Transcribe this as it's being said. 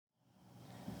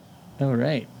All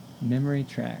right, Memory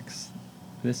Tracks.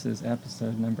 This is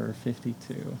episode number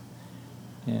 52,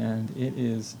 and it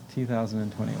is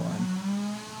 2021.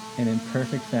 And in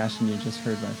perfect fashion, you just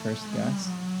heard my first guess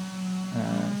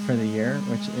for the year,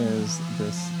 which is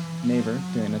this neighbor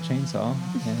doing a chainsaw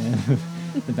in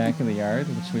the back of the yard,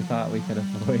 which we thought we could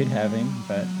avoid having,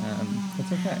 but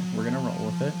it's okay. We're going to roll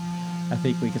with it. I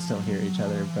think we can still hear each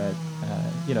other, but,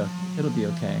 it'll be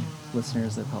okay.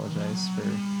 Listeners, I apologize for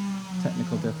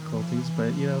technical difficulties,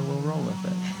 but, we'll roll with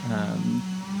it.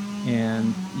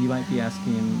 And you might be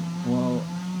asking, well,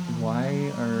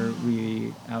 why are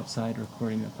we outside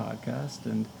recording a podcast?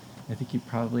 And I think you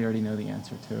probably already know the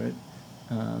answer to it.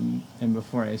 And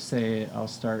before I say it, I'll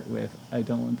start with, I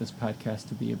don't want this podcast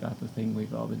to be about the thing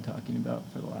we've all been talking about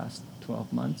for the last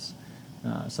 12 months.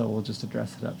 So we'll just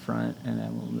address it up front, and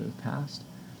then we'll move past,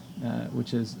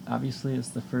 which is, obviously, it's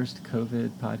the first COVID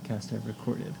podcast I've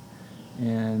recorded.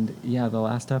 And, yeah, the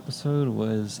last episode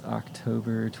was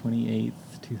October 28th,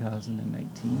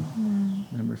 2019,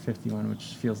 number 51, which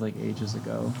feels like ages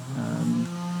ago.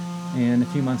 And a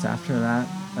few months after that,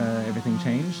 everything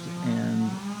changed,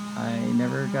 and I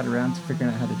never got around to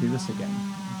figuring out how to do this again.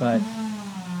 But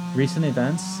recent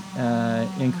events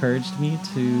encouraged me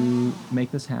to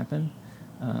make this happen,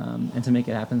 and to make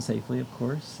it happen safely, of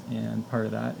course. And part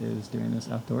of that is doing this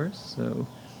outdoors, so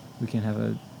we can have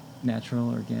a natural,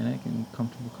 organic, and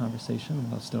comfortable conversation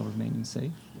while still remaining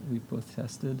safe. We've both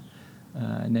tested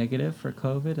negative for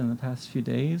COVID in the past few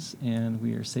days, and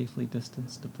we are safely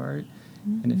distanced apart,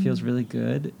 and it feels really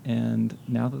good. And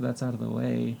now that that's out of the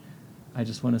way, I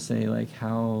just want to say,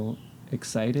 how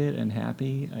excited and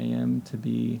happy I am to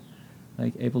be,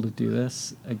 able to do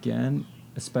this again,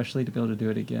 especially to be able to do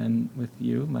it again with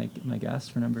you, my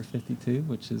guest for number 52,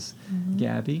 which is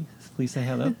Gabby. Please say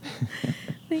hello.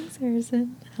 Thanks,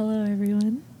 Harrison. Hello,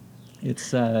 everyone.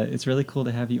 It's really cool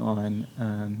to have you on,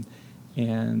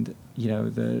 and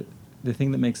the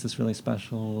thing that makes this really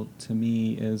special to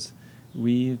me is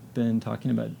we've been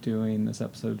talking about doing this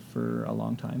episode for a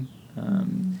long time,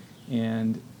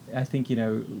 and I think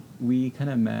we kind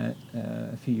of met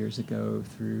a few years ago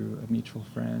through a mutual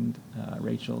friend,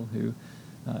 Rachel, who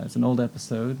it's an old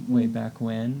episode way back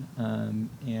when,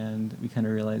 and we kind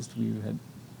of realized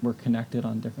we're connected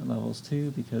on different levels too,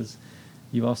 because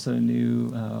you also knew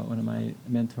one of my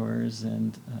mentors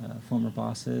and former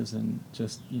bosses, and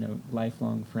just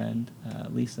lifelong friend,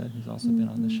 Lisa, who's also been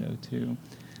on the show too,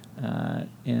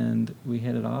 and we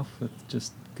hit it off with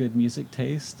just good music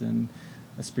taste and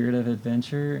a spirit of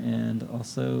adventure, and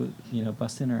also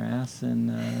busting our ass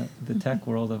in the tech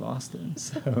world of Austin.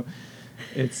 So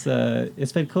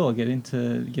it's been cool getting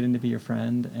to be your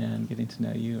friend and getting to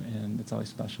know you, and it's always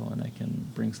special, and I can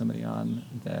bring somebody on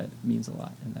that means a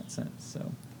lot in that sense.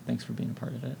 So thanks for being a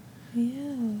part of it.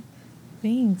 Yeah,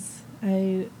 thanks.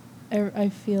 I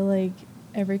feel like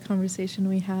every conversation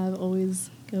we have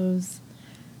always goes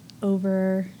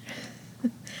over.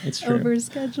 It's true. Over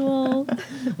schedule.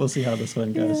 We'll see how this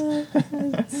one goes.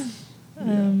 Yeah,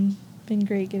 it's been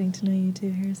great getting to know you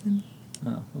too, Harrison.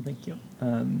 Oh, well, thank you.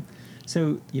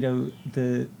 So,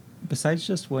 besides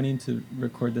just wanting to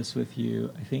record this with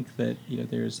you, I think that,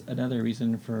 there's another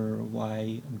reason for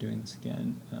why I'm doing this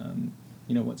again.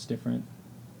 What's different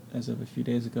as of a few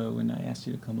days ago when I asked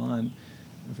you to come on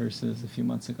versus a few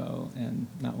months ago and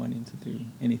not wanting to do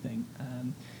anything.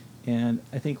 And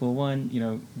I think, well, one,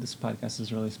 this podcast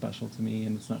is really special to me,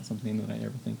 and it's not something that I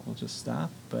ever think will just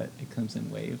stop, but it comes in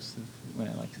waves of when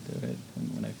I like to do it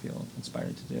and when I feel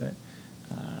inspired to do it.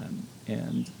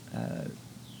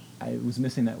 I was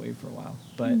missing that wave for a while,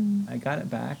 but I got it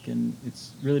back, and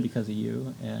it's really because of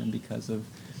you and because of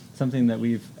something that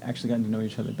we've actually gotten to know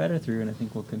each other better through, and I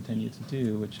think we'll continue to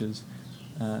do, which is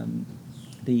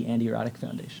the Andy Roddick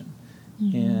Foundation.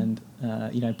 And,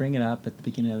 I bring it up at the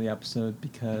beginning of the episode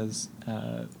because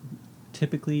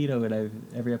typically,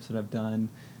 every episode I've done,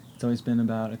 it's always been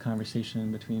about a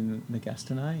conversation between the guest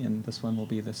and I, and this one will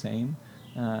be the same.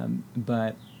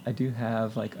 But I do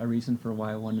have, a reason for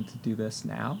why I wanted to do this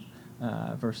now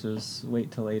versus wait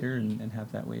till later and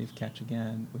have that wave catch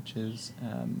again, which is,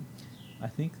 I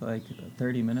think,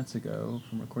 30 minutes ago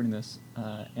from recording this,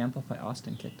 Amplify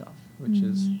Austin kicked off, which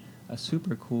is a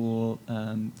super cool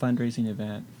fundraising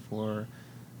event for,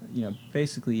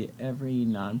 basically every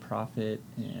nonprofit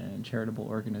and charitable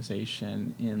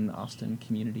organization in the Austin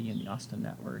community and the Austin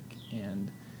network.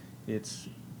 And it's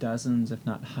dozens, if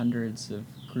not hundreds, of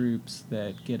groups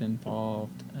that get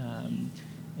involved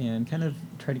and kind of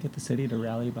try to get the city to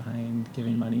rally behind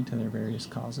giving money to their various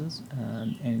causes,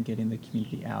 and getting the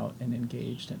community out and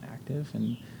engaged and active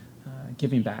and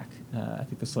giving back. I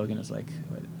think the slogan is what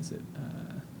is it?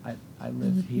 I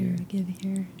live here. I give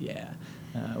here. Yeah,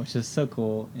 which is so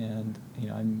cool. And,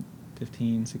 I'm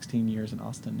 15, 16 years in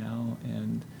Austin now,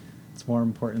 and it's more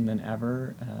important than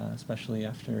ever, especially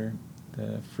after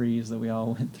the freeze that we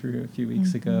all went through a few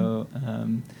weeks ago,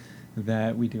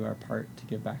 that we do our part to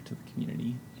give back to the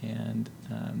community. And,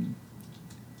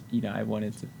 I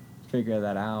wanted to figure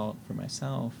that out for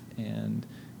myself, and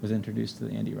was introduced to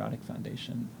the Andy Roddick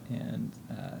Foundation, and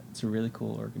it's a really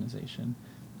cool organization.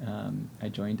 I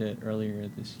joined it earlier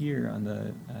this year on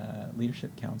the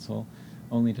Leadership Council,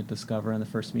 only to discover in the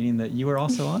first meeting that you were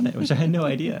also on it, which I had no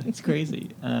idea. It's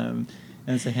crazy. And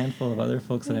it's a handful of other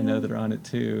folks that I know that are on it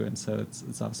too, and so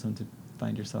it's awesome to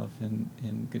find yourself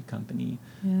in good company.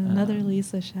 Yeah, another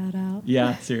Lisa shout out.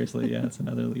 Yeah, seriously, yeah, it's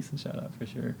another Lisa shout out for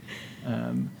sure.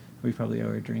 We probably owe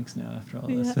her drinks now after all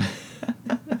this.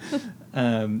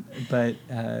 But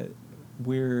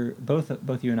we're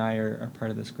both you and I are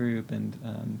part of this group,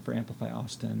 and for Amplify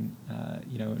Austin,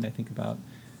 and I think about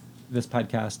this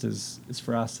podcast is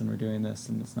for us, and we're doing this,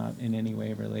 and it's not in any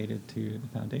way related to the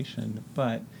foundation.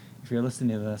 But if you're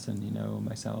listening to this and you know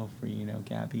myself, or you know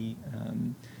Gabby,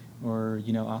 or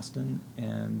you know Austin,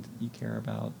 and you care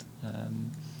about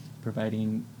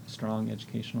providing strong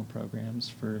educational programs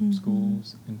for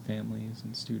schools and families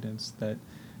and students that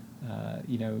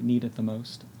need it the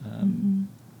most.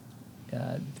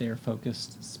 They're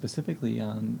focused specifically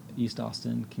on East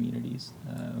Austin communities,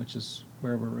 which is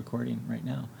where we're recording right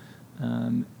now.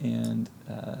 And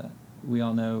we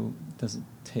all know it doesn't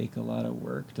take a lot of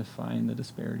work to find the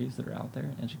disparities that are out there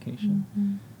in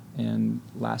education. And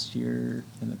last year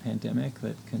in the pandemic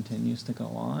that continues to go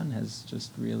on has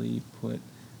just really put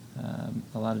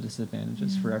a lot of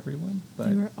disadvantages for everyone. But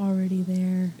they were already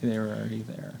there.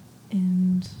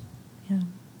 And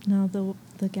now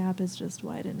the gap is just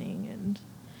widening,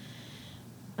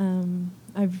 and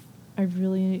I've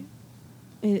really,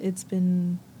 it's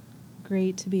been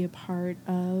great to be a part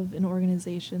of an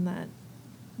organization that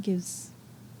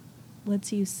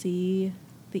lets you see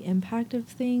the impact of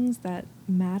things that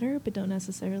matter but don't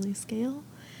necessarily scale.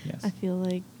 Yes. I feel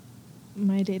like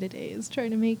my day-to-day is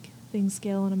trying to make things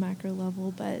scale on a macro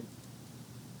level, but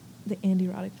the Andy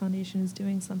Roddick Foundation is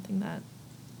doing something that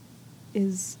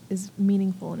is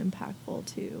meaningful and impactful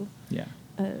to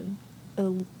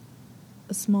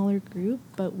a smaller group,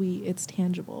 but it's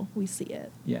tangible. We see it.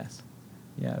 Yes.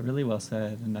 Yeah, really well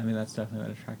said. And I mean, that's definitely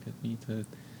what attracted me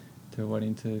to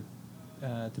wanting to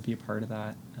be a part of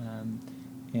that.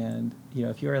 And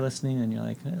if you are listening and you're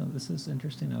like, oh, this is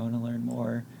interesting, I want to learn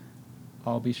more,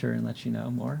 I'll be sure and let you know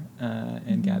more.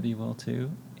 And Gabby will too.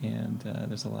 And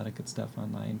there's a lot of good stuff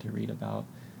online to read about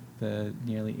the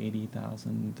nearly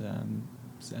 80,000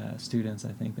 students,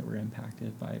 I think, that were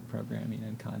impacted by programming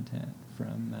and content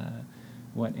from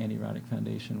what Andy Roddick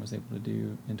Foundation was able to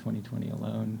do in 2020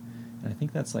 alone. And I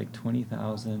think that's like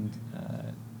 20,000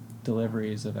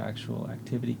 deliveries of actual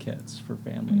activity kits for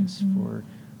families for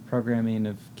programming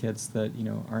of kids that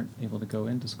aren't able to go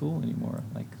into school anymore,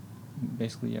 like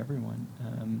basically everyone,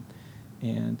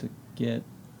 and to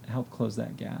help close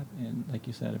that gap in, like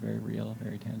you said, a very real,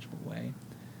 very tangible way.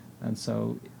 And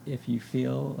so if you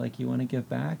feel like you want to give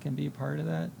back and be a part of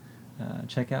that,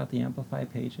 check out the Amplify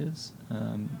pages.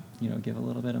 Give a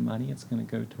little bit of money. It's going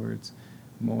to go towards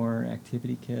more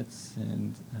activity kits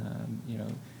and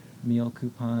meal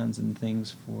coupons and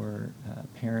things for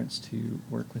parents to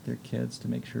work with their kids to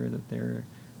make sure that they're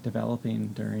developing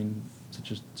during such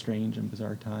a strange and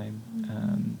bizarre time,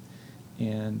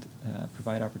 and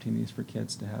provide opportunities for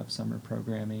kids to have summer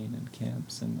programming and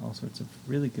camps and all sorts of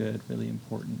really good, really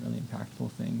important, really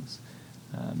impactful things.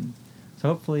 So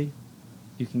hopefully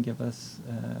you can give us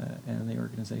and the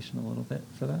organization a little bit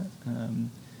for that.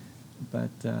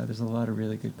 But there's a lot of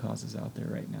really good causes out there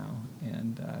right now,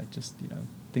 and just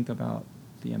think about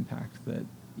the impact that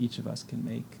each of us can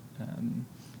make,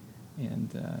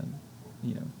 and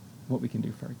what we can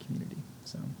do for our community.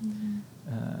 So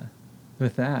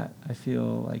with that, I feel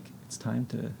like it's time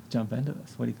to jump into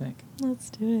this. What do you think? Let's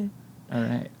do it. All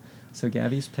right. So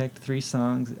Gabby's picked 3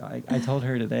 songs. I told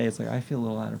her today, it's like, I feel a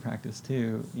little out of practice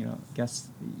too. Guess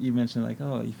you mentioned like,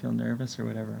 oh, you feel nervous or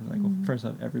whatever. I'm like, well, first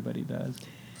off, everybody does.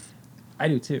 I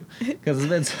do too, because it's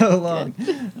been so long.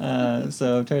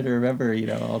 So I'm trying to remember,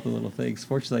 all the little things.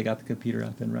 Fortunately, I got the computer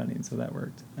up and running, so that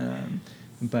worked.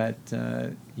 But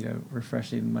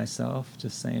refreshing myself,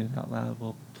 just saying it out loud,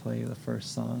 we'll play the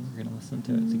first song. We're going to listen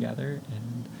to it together,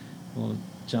 and we'll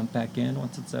jump back in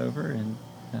once it's over and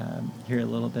hear a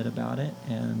little bit about it,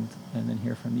 and then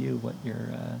hear from you what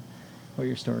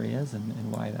your story is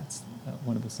and why that's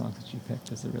one of the songs that you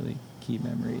picked as a really key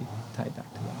memory tied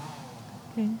back to that.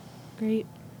 Okay, great.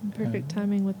 Perfect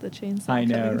timing with the chainsaw. I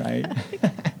know, coming right?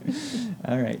 back.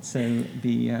 All right, so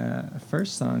the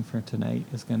first song for tonight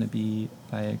is going to be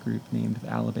by a group named the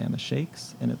Alabama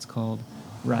Shakes, and it's called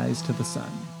Rise to the Sun.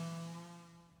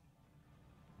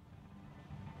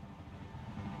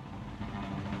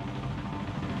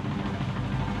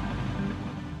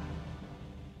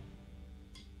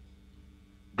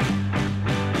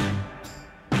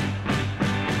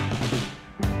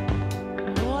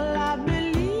 All I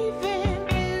believe in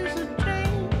is a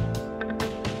dream.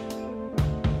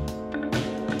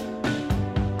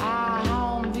 I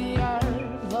haunt the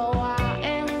earth, though I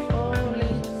am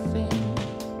fully seen.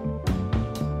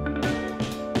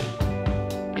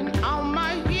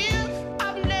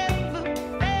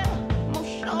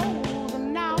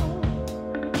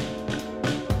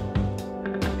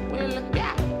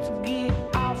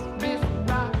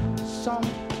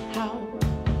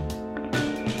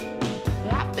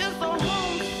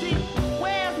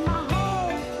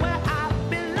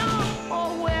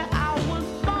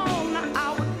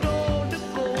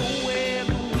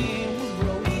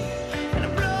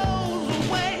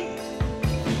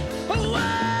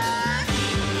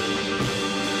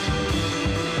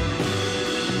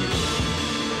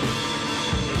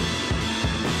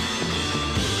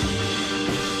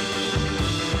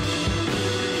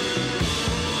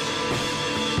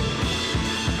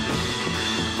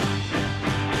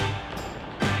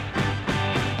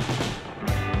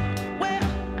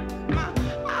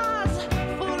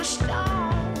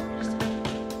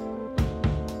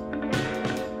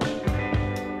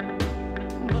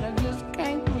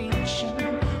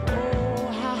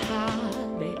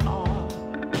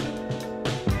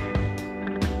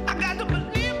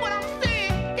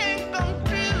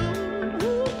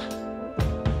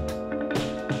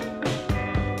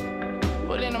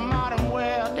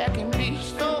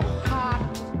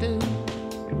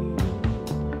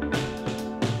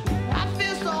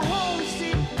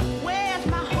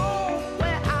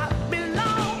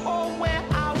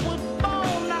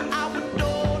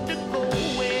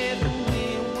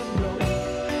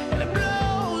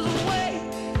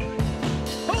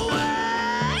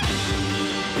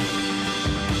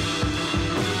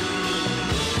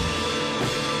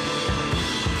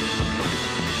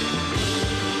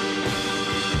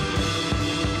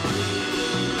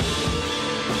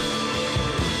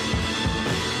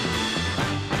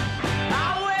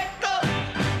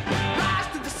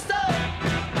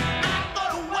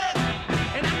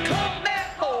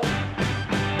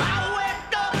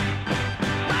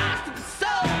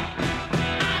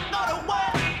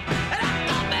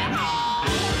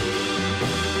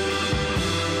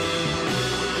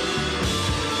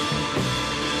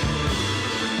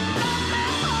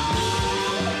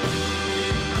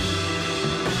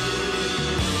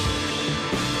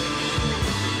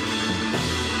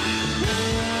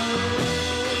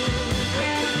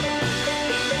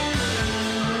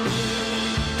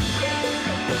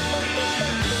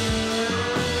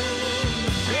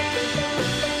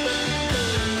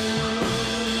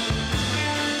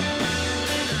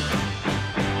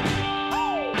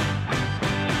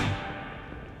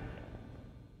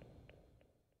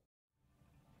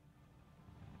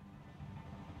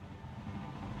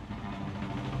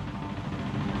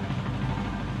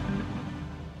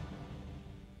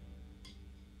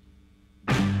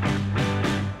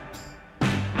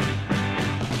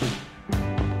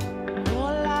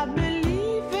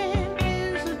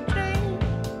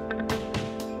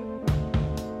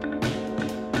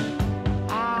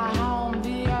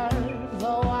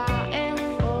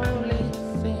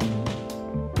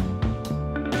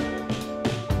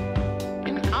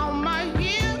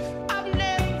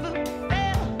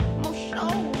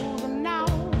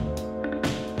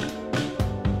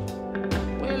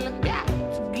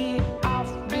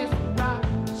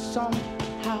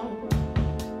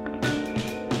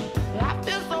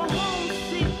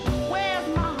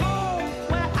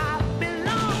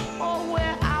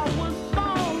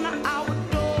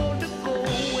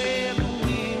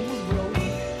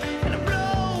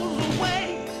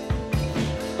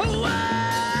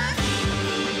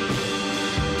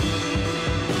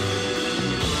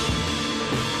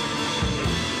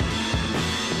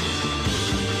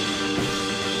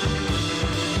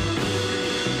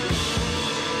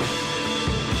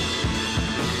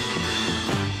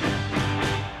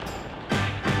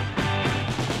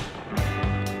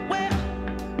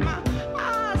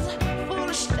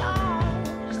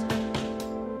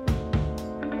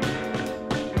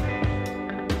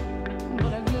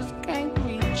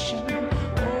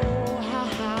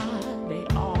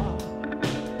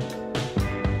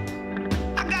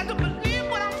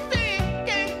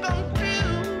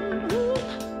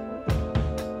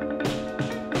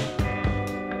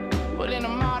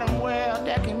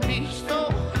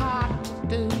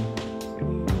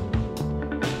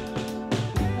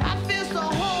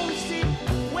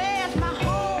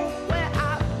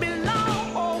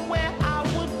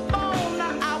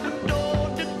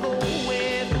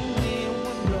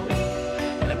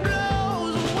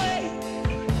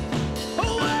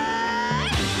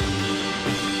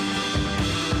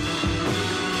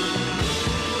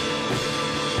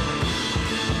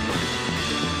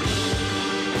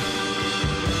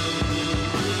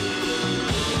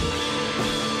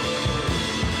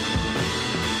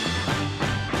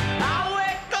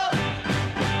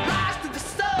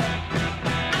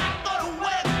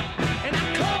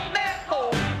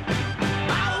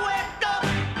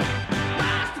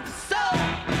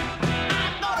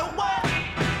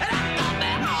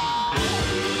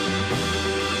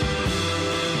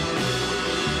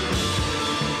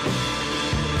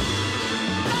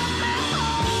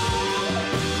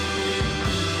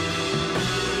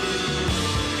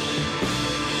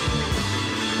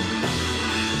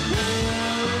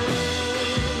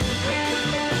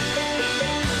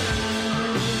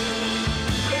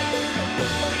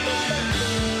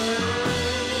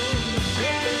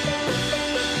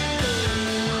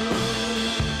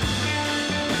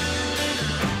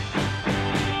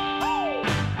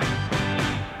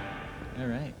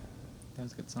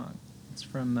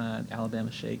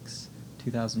 Alabama Shakes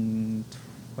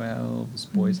 2012's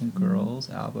Boys and Girls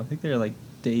album. I think their like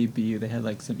debut. They had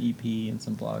like some EP and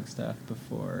some blog stuff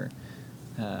before,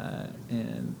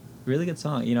 and really good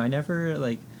song. You know, I never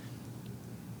like.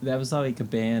 That was like a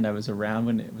band I was around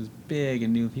when it was big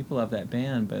and knew people of that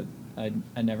band, but I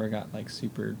never got like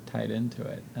super tied into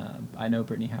it. I know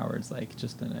Brittany Howard's like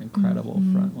just an incredible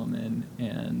front woman,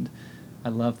 and I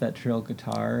love that trill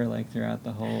guitar like throughout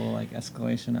the whole like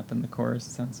escalation up in the chorus.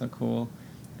 It sounds so cool.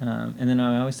 And then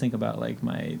I always think about like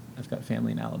I've got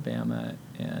family in Alabama,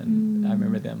 and I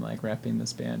remember them like repping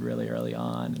this band really early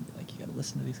on, and like, you got to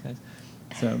listen to these guys.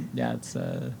 So yeah,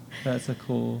 that's a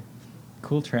cool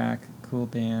track, cool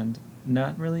band.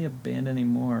 Not really a band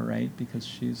anymore, right? Because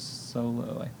she's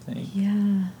solo, I think.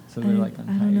 Yeah. So they're like on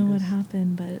I don't know what hiatus.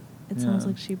 happened, but it sounds Yeah.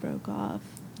 like she broke off.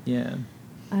 Yeah.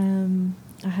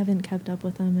 I haven't kept up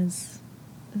with them as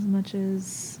much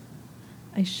as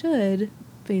I should,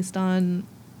 based on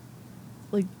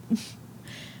like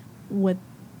what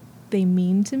they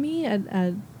mean to me at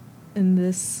in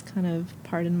this kind of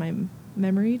part in my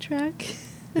memory track.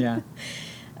 Yeah.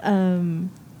 Have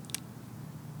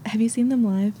you seen them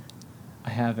live? I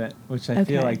haven't, which I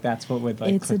feel Okay. like that's what would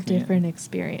like It's a click me in. different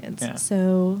experience. Yeah.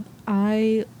 So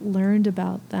I learned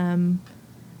about them,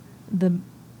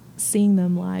 seeing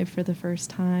them live for the first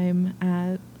time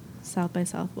at South by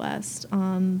Southwest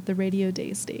on the Radio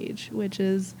Day stage, which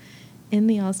is in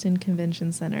the Austin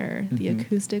Convention Center. The Mhm.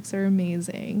 acoustics are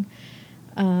amazing.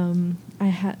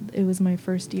 It was my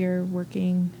first year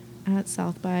working at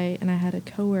South by, and I had a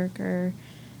coworker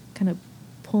kind of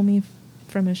pull me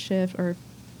from a shift, or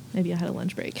maybe I had a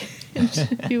lunch break. And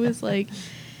she was like,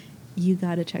 "You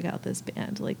got to check out this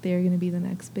band. Like, they're going to be the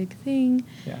next big thing."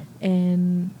 Yeah.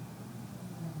 And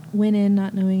went in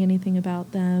not knowing anything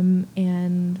about them,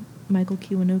 and Michael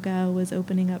Kiwanuka was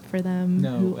opening up for them.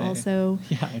 No who way. also,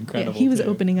 Yeah, incredible, he was too.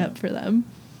 opening Yeah. up for them.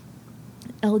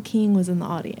 Elle King was in the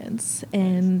audience,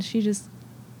 and she just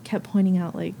kept pointing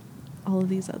out like all of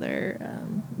these other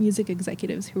music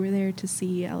executives who were there to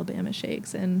see Alabama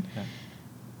Shakes. And Yeah.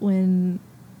 when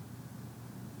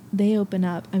they open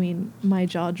up, I mean, my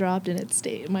jaw dropped and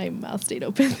my mouth stayed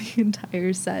open the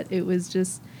entire set. It was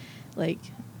just like,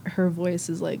 her voice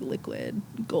is like liquid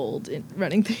gold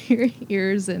running through your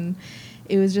ears, and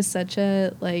it was just such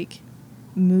a like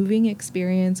moving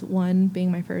experience. One,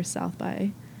 being my first South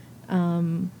by,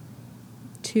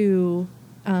 two,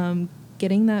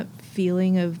 getting that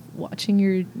feeling of watching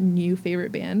your new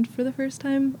favorite band for the first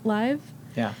time live.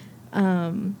 Yeah.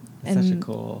 And It's such a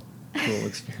cool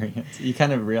experience. You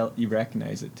kind of you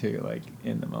recognize it too, like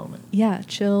in the moment. Yeah,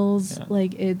 chills. Yeah.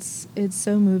 Like it's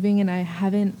so moving, and I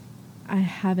haven't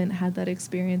had that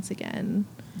experience again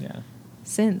Yeah.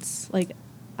 since. Like,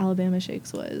 Alabama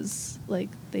Shakes was like,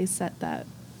 they set that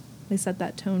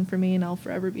tone for me, and I'll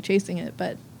forever be chasing it.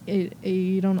 But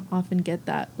you don't often get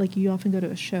that. Like, you often go to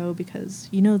a show because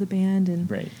you know the band, and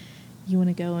Right. you want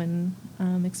to go and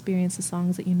experience the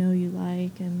songs that you know you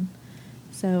like. And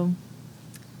so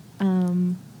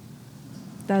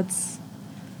that's,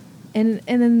 and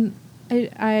then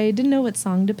I didn't know what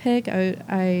song to pick.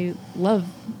 I love,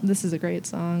 this is a great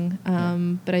song,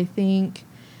 but I think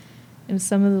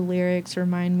some of the lyrics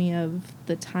remind me of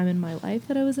the time in my life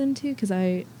that I was into, because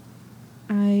I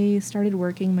started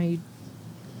working my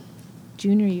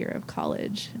junior year of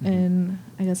college, and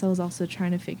I guess I was also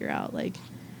trying to figure out, like,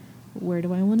 where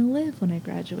do I want to live when I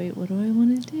graduate? What do I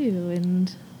want to do?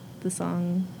 And this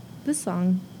song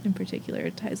in particular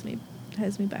ties me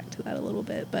back to that a little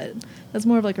bit, but that's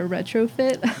more of like a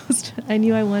retrofit. I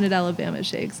knew I wanted Alabama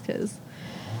Shakes because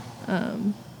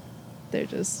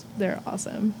they're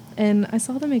awesome. And I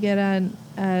saw them again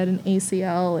at an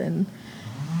ACL, and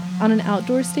on an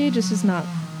outdoor stage, it's just not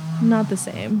the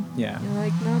same. Yeah. You know,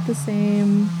 like, not the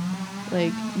same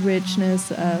like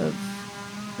richness of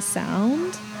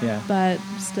sound. Yeah. But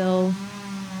still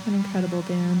an incredible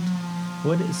band.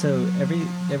 So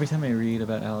every time I read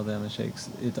about Alabama Shakes,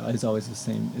 it is always a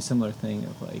similar thing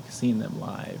of like seeing them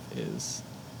live is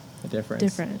a difference.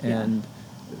 Different, yeah. And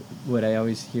what I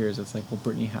always hear is it's like, well,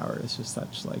 Brittany Howard is just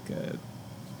such like a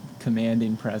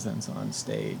commanding presence on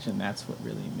stage, and that's what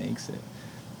really makes it.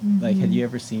 Like, had you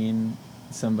ever seen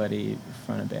somebody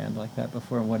front a band like that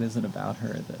before? And what is it about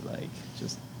her that like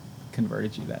just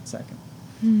converted you that second?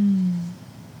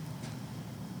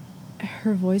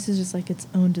 Her voice is just like its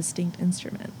own distinct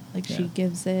instrument. Like, she Yeah.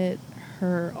 gives it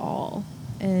her all,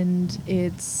 and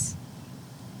it's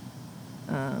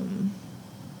a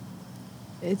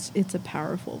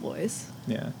powerful voice.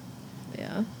 Yeah.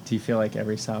 Yeah. Do you feel like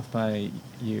every South by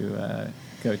you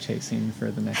go chasing for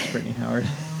the next Brittany Howard?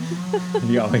 Are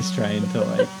you always trying to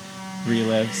like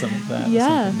relive some of that. with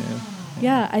Yeah. something new.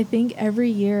 Yeah, I think every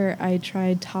year I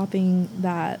tried topping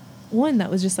that one. That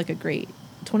was just like a great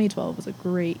 2012 was a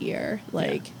great year.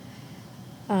 Like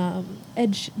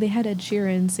they had Ed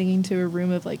Sheeran singing to a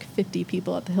room of like 50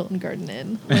 people at the Hilton Garden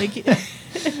Inn. Like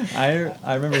I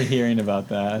remember hearing about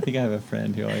that. I think I have a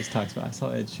friend who always talks about. I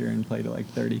saw Ed Sheeran play to like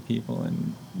 30 people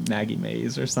in Maggie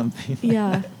Mays or something.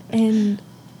 yeah, and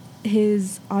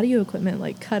his audio equipment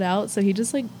like cut out, so he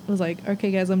just like was like,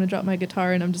 "Okay, guys, I'm gonna drop my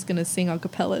guitar and I'm just gonna sing a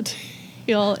cappella to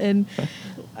y'all." And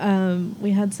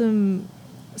we had some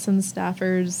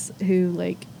staffers who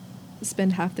like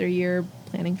spend half their year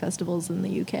planning festivals in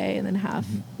the UK, and then half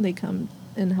they come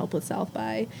and help with South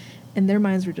by, and their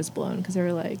minds were just blown because they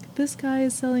were like, "This guy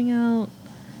is selling out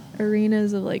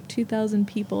arenas of like 2,000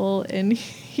 people, and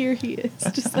here he is,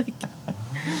 just like."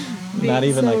 Not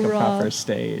even so like a raw. proper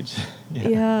stage.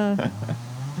 Yeah.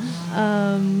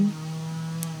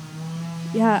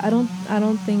 Yeah, I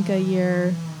don't think a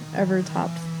year ever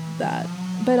topped that.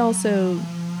 But also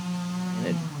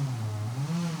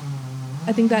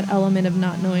I think that element of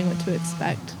not knowing what to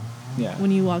expect Yeah.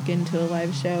 when you walk into a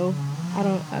live show. I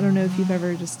don't know if you've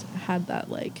ever just had that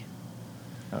like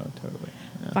Oh, totally.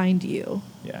 Yeah. find you,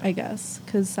 Yeah. I guess,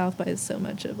 cuz South by is so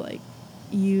much of like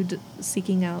you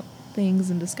seeking out things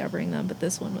and discovering them, but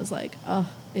this one was like, oh,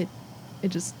 it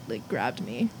just like grabbed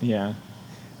me. Yeah.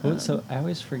 Well, so Um, I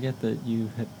always forget that you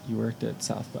worked at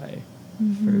South by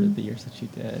for Mhm. the years that you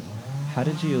did. How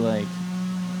did you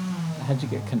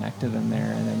get connected in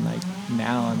there? And then like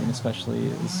now, I mean, especially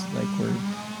it's like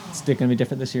it's going to be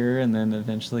different this year, and then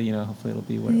eventually, hopefully it'll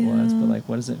be what it was. But Yeah. like,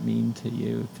 what does it mean to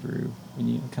you when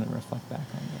you kind of reflect back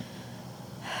on that?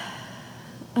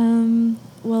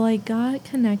 Well, I got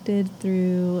connected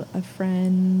through a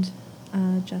friend,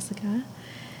 Jessica,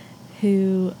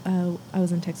 who I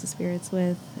was in Texas Spirits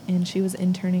with, and she was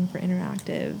interning for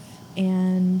Interactive,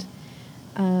 and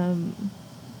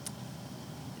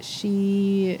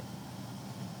she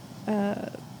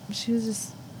was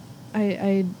just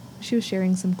she was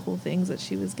sharing some cool things that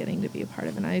she was getting to be a part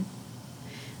of, and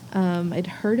I'd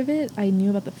heard of it. I knew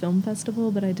about the film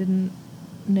festival, but I didn't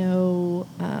know.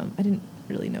 I didn't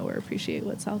really know or appreciate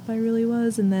what South by really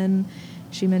was. And then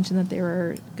she mentioned that they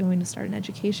were going to start an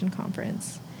education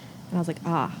conference, and I was like,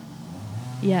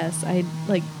 yes. I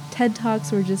like TED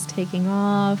Talks were just taking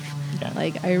off. Yeah.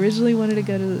 Like I originally wanted to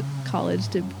go to college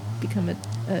to become a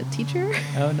teacher.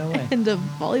 Oh, no way. And a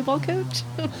volleyball coach.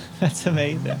 That's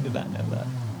amazing. I did not know that.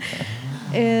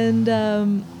 And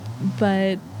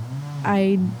but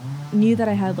I knew that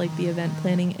I had like the event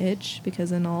planning itch,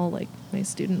 because in all like my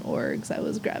student orgs I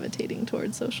was gravitating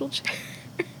towards social chair.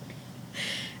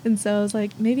 And so I was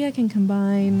like, maybe I can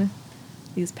combine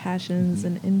these passions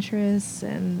and interests.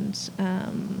 And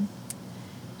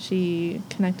she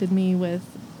connected me with,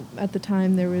 at the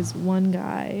time there was one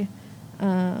guy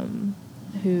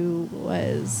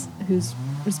whose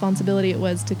responsibility it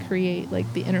was to create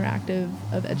like the interactive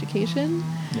of education.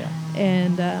 Yeah.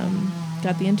 And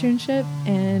got the internship,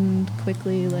 and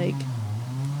quickly like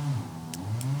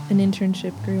an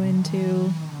internship grew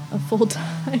into a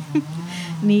full-time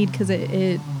need, because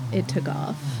it took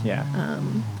off. Yeah.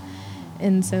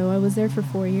 And so I was there for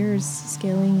 4 years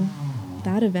scaling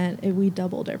that event. We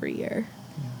doubled every year.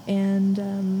 And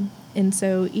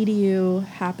so EDU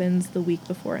happens the week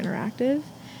before Interactive.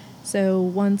 So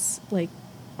once like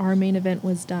our main event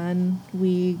was done,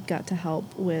 we got to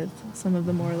help with some of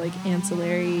the more like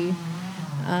ancillary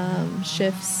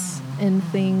shifts and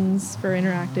things for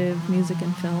interactive music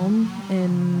and film.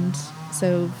 And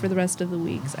so for the rest of the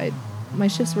weeks, my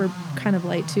shifts were kind of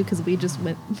light too, because we just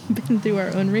been through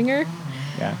our own ringer.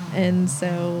 Yeah. And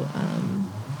so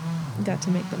got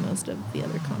to make the most of the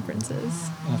other conferences.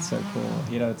 That's so cool.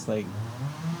 It's like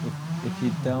if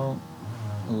you don't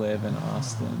live in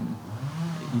Austin,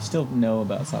 you still know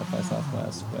about South by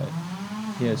Southwest, but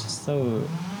it's just so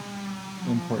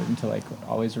important to like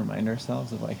always remind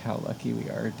ourselves of like how lucky we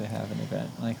are to have an event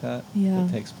like that Yeah.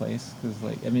 that takes place, because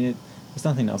like there's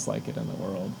nothing else like it in the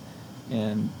world,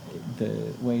 and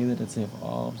the way that it's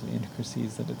evolved, the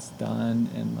intricacies that it's done,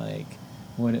 and like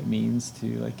what it means to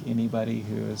like anybody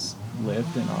who has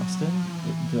lived in Austin,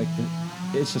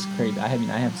 it's just crazy. I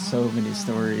have so many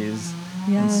stories.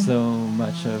 Yeah. And so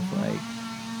much of like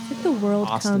It's like the world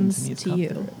Austin comes me has to come you.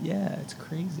 through it. Yeah, it's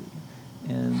crazy.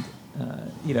 And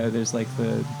there's like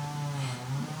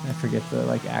I forget the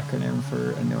like acronym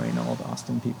for annoying old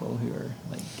Austin people who are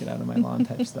like get out of my lawn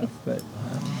type stuff, but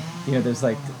there's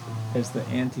the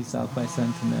anti-South by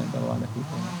sentiment that a lot of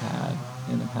people have had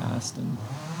in the past, and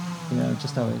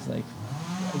just always like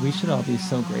we should all be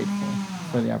so grateful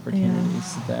for the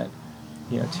opportunities that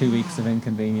 2 weeks of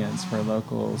inconvenience for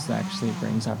locals actually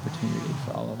brings opportunity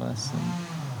for all of us. And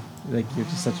like you're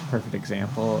just such a perfect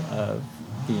example of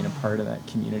being a part of that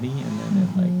community, and then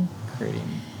it, like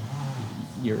creating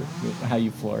your how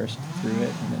you flourished through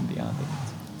it and then beyond it.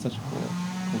 It's such a cool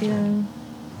journey.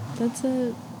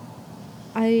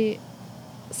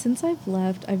 Since I've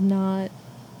left, I've not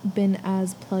been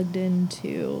as plugged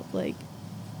into like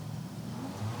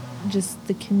just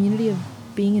the community of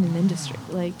being in an industry.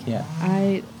 Like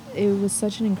it was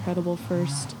such an incredible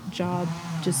first job,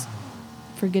 just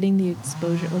for getting the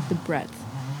exposure, like the breadth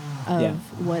of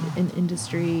what an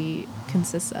industry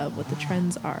consists of, what the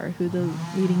trends are, who the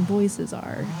leading voices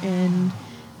are, and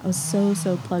I was so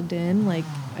plugged in. Like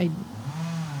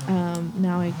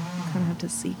now I kind of have to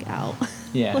seek out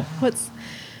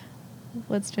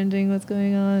what's trending, what's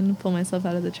going on, pull myself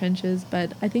out of the trenches.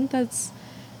 But I think that's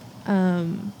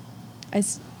after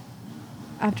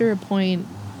a point,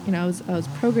 I was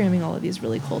programming all of these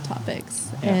really cool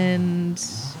topics, and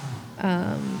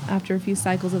after a few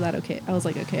cycles of that, I was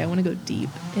like, I want to go deep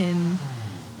in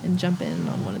and jump in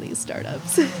on one of these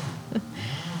startups.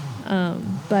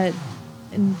 But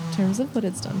in terms of what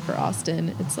it's done for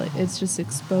Austin, it's just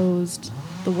exposed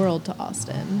the world to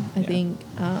Austin. I think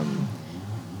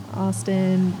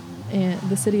Austin and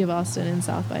the city of Austin and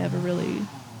South by have a really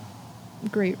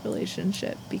great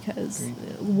relationship, because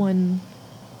one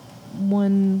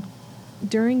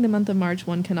during the month of March,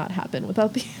 one cannot happen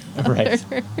without the other.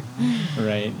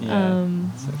 Right. Yeah.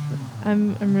 So true.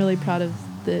 I'm really proud of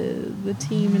the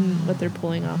team and what they're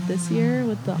pulling off this year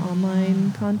with the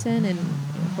online content, and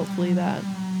hopefully that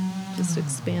just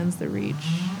expands the reach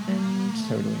and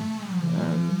totally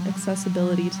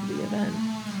accessibility to the event.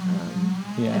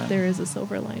 If there is a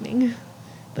silver lining,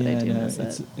 but I do miss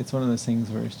it. It's one of those things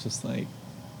where it's just like,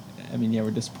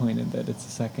 we're disappointed that it's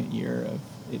the second year of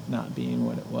it not being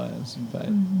what it was, but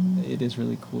it is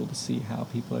really cool to see how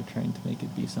people are trying to make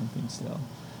it be something still.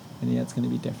 And it's going to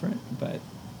be different, but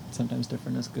sometimes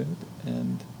different is good,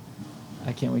 and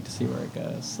I can't wait to see where it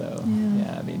goes. So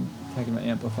talking about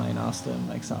amplifying Austin,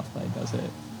 like South by does it,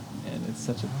 and it's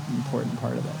such an important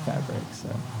part of that fabric. So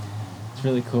it's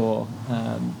really cool.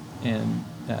 And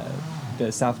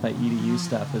the South by EDU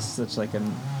stuff is such like a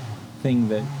thing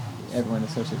that everyone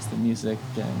associates the music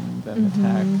and then the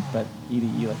tech, but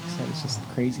EDU, like you said, it's just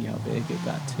crazy how big it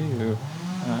got too,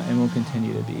 and will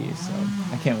continue to be. So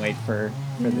I can't wait for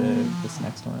this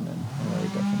next one and where we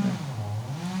go from there.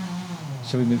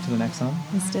 Should we move to the next song?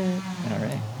 Let's do it. All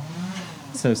right.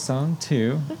 So song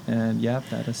 2, and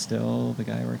that is still the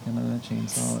guy working on that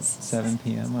chainsaw at 7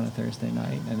 p.m. on a Thursday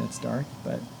night, and it's dark,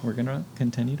 but we're going to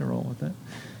continue to roll with it.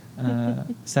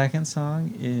 Second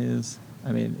song is,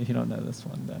 if you don't know this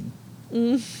one, then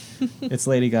it's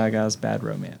Lady Gaga's Bad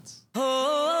Romance.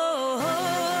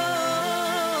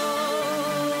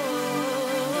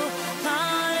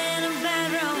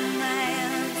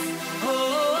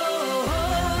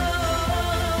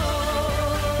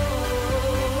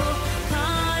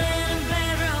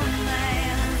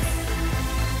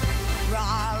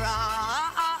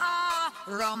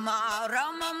 Roma,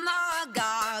 Roma, ma,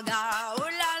 Gaga, ooh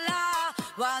la la,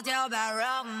 what's your bad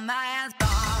romance?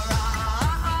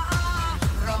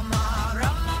 Roma,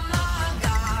 Roma, ma,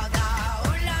 Gaga.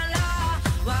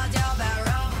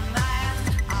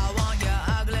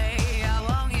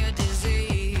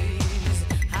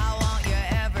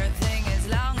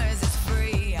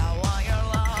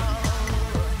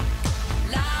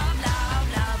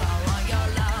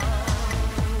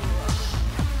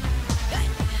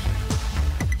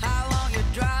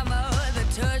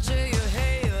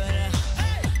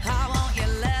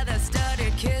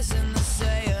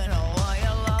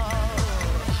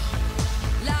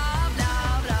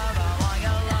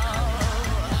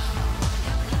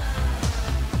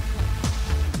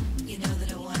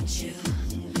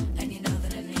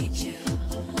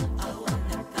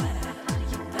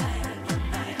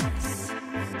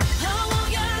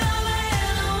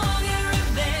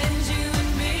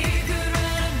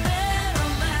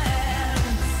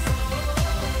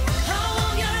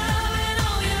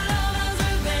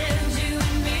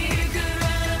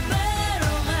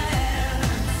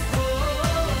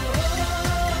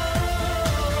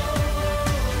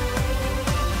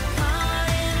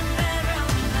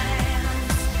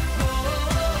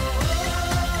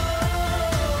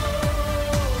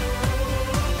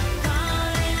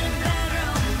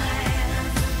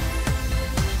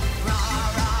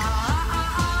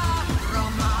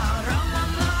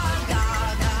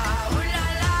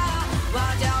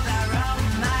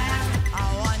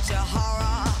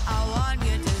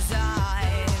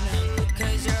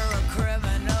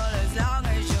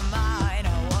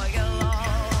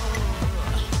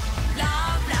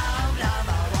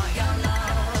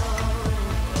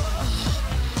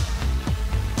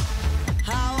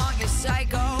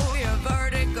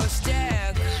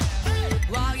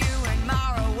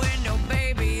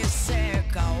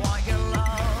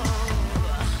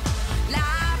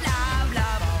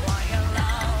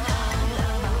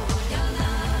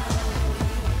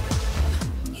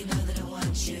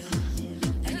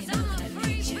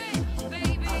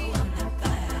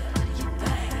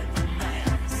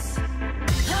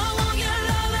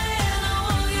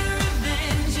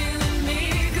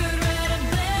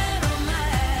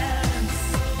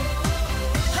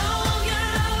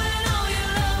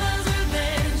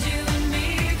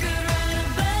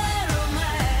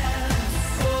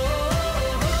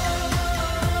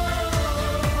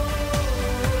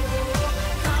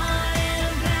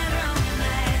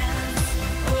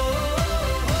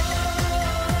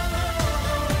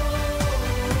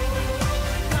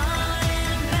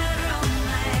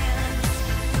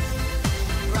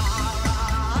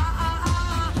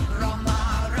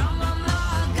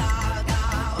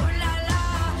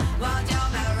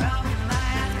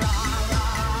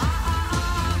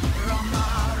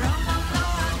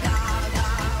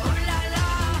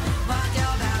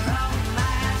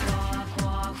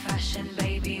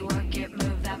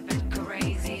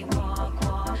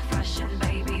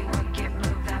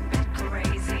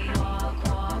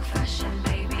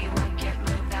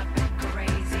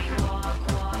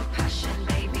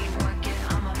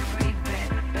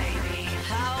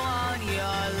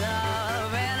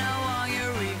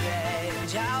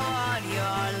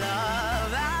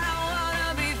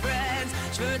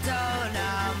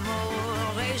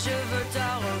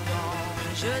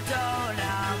 je donne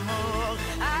l'amour.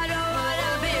 I don't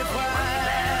wanna be friends.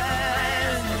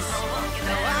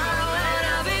 No, I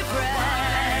wanna be friends.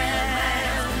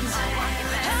 I wanna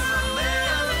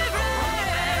be friends.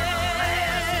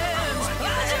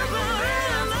 Why'd you borrow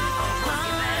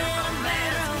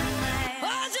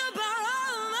Why'd you borrow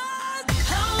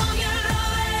I want your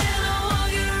love and I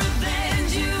want your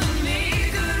revenge. You and me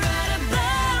could write a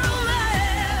bad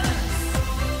romance.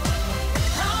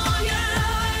 I want your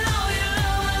love and all your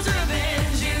love was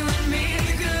revenge. You and me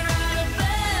could write a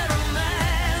bad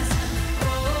romance.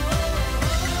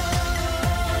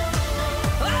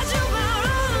 Why'd you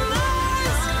borrow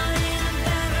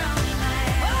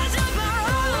Why'd you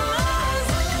borrow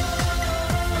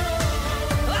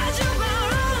Why'd you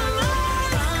borrow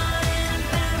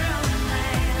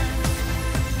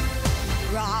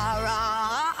Ra ra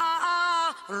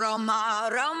Roma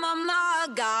Roma ma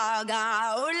ga ga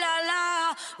ooh la la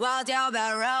what's your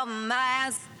bad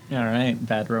romance? All right,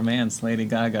 Bad Romance, Lady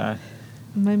Gaga.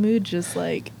 My mood just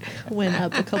like went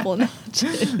up a couple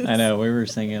notches. I know, we were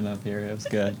singing up here. It was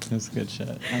good. It was good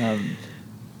shit.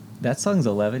 That song's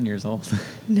 11 years old.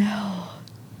 No.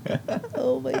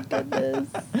 Oh my goodness.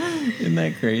 Isn't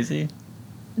that crazy?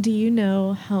 Do you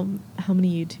know how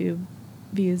many YouTube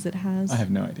views it has? I have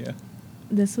no idea.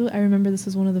 I remember this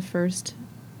was one of the first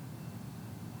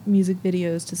music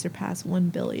videos to surpass 1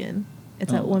 billion.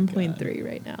 It's Oh at my 1.3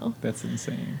 right now. That's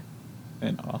insane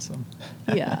and awesome.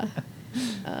 Yeah.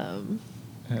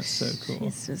 That's so cool.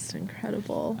 It's just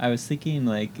incredible. I was thinking,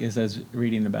 like, as I was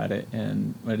reading about it,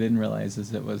 and what I didn't realize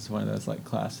is it was one of those, like,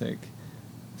 classic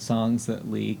songs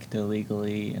that leaked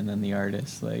illegally, and then the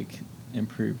artist, like,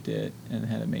 improved it and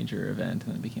had a major event,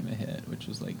 and it became a hit, which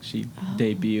was, like, she Oh.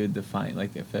 debuted the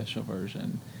official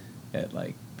version at,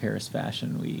 like, Paris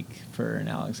Fashion Week for an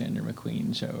Alexander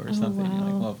McQueen show or Oh, something. You're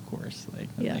like, wow. well, of course,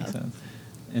 like, that Yeah. makes sense.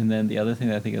 And then the other thing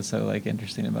that I think is so, like,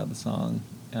 interesting about the song,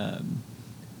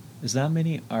 there's not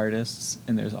many artists,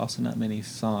 and there's also not many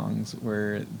songs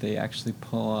where they actually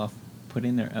pull off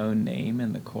putting their own name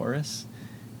in the chorus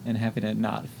and having it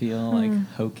not feel like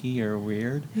hokey or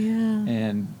weird. Yeah.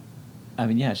 And I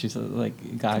mean, yeah, she's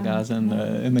like Gaga's in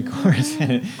the chorus.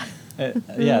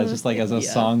 Yeah, it's just like as a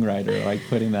Yeah. songwriter, like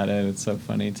putting that in, it's so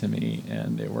funny to me,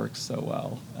 and it works so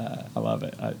well. I love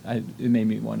it. It made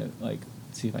me want to like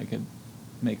see if I could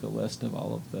make a list of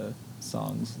all of the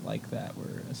songs like that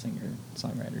where a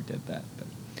singer-songwriter did that. But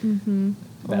Mm-hmm.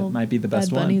 that might be the best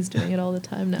Bad one. Bunny's doing it all the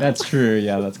time now. That's true.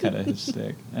 Yeah, that's kind of his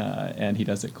shtick, and he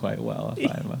does it quite well,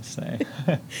 if I must say.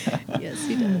 Yes,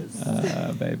 he does.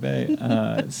 Baby.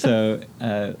 So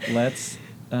let's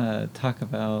talk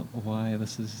about why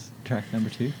this is track number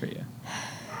 2 for you.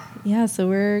 Yeah, so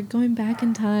we're going back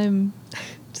in time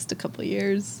just a couple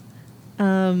years.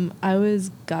 I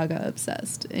was Gaga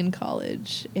obsessed in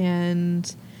college,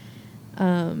 and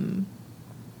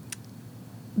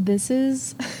this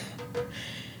is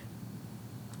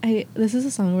this is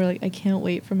a song where like I can't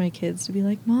wait for my kids to be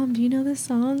like, "Mom, do you know this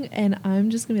song?" And I'm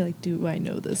just gonna be like, "Do I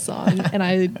know this song?" And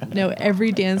I know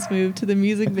every dance move to the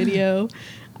music video.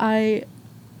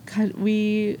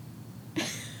 We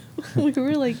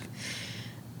were like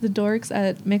the dorks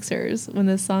at mixers when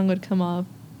this song would come off.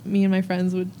 Me and my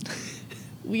friends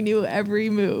we knew every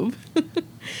move,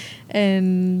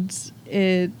 and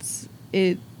it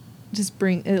just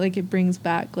brings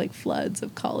back like floods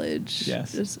of college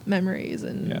just memories.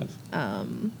 And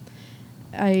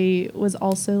I was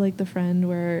also like the friend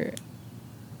where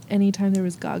anytime there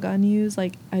was Gaga news,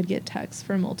 like I'd get texts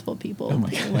from multiple people. Oh my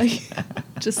being God. like,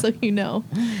 just so you know.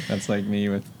 That's like me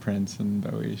with Prince and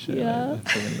Bowie shit. Yeah. I have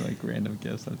so many like random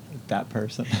gifts of that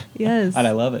person. Yes. And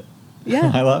I love it.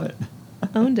 Yeah. I love it.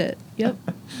 Owned it. Yep.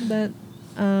 That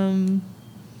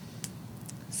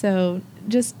so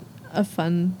just a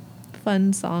fun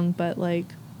song, but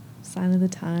like sign of the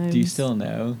times. Do you still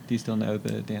know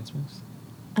the dance moves?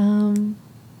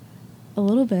 A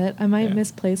little bit. I might Yeah.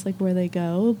 misplace like where they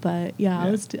go, but yeah.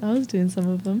 I was doing some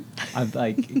of them. I'm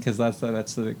like, because that's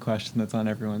the question that's on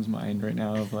everyone's mind right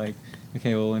now of like,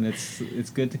 okay, well, when it's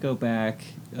good to go back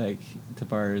like to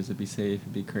bars and be safe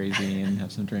and be crazy and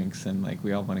have some drinks, and like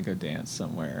we all want to go dance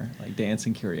somewhere. Like dance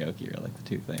and karaoke are like the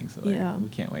two things that like, we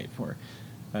can't wait for.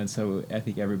 And so I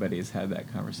think everybody's had that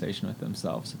conversation with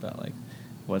themselves about like,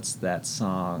 what's that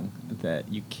song that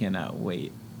you cannot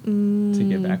wait to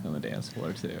get back on the dance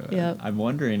floor to. Yep. I'm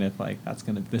wondering if like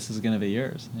this is gonna be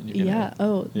yours. And you're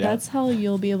gonna, That's how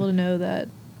you'll be able to know that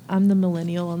I'm the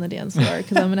millennial on the dance floor,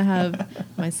 because I'm gonna have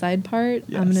my side part.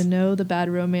 Yes. I'm gonna know the Bad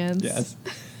Romance. Yes.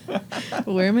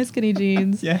 Wear my skinny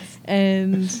jeans. Yes.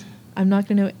 And I'm not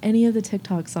gonna know any of the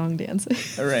TikTok song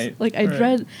dances. Right. Like I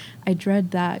right.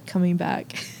 dread that coming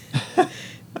back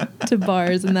to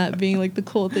bars and that being like the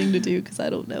cool thing to do because I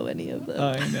don't know any of them.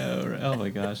 I know. Right? Oh my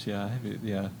gosh, yeah,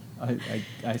 yeah.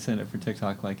 I signed up for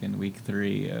TikTok like in week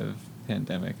 3 of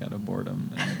pandemic out of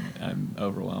boredom, and I'm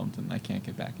overwhelmed and I can't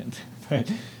get back into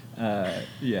it. But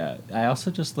yeah, I also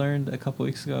just learned a couple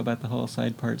weeks ago about the whole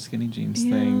side part skinny jeans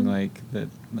thing, Yeah.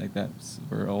 like that's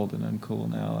we're old and uncool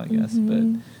now, I guess.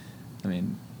 Mhm. But I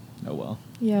mean, oh well.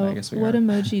 Yeah. I guess we What are.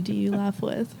 emoji do you laugh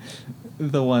with?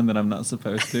 The one that I'm not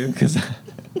supposed to, because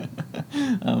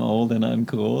I'm old and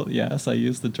uncool. Yes, I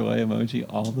use the joy emoji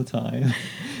all the time.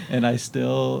 And I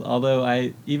still,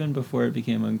 although even before it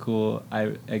became uncool,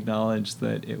 I acknowledged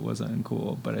that it was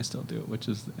uncool, but I still do it, which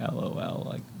is LOL.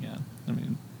 Like, yeah, I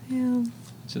mean, Yeah.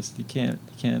 it's just, you can't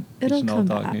teach It'll an old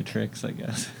come dog new back. tricks, I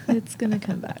guess. It's gonna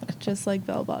come back, just like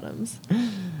bell bottoms.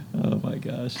 Oh my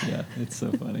gosh, yeah, it's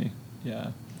so funny.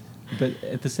 Yeah. But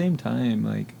at the same time,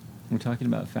 like, we're talking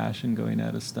about fashion going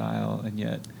out of style, and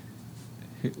yet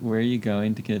where are you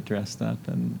going to get dressed up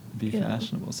and be Yeah.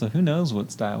 fashionable? So who knows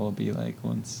what style will be like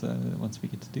once we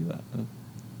get to do that.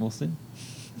 We'll see.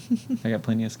 I got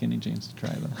plenty of skinny jeans to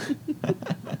try though.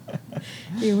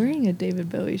 You're wearing a David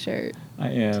Bowie shirt. I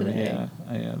am, today. yeah,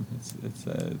 I am. It's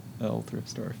a old thrift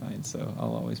store find, so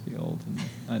I'll always be old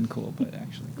and uncool, but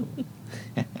actually cool.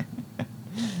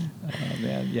 Oh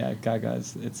man, yeah,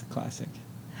 Gaga's, it's a classic.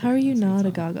 How are you It's a good not a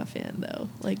song. Gaga fan though?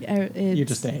 Like, it's, You're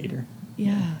just a hater.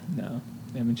 Yeah. No,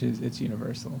 I mean, it's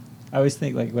universal. I always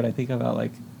think, like, when I think about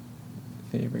like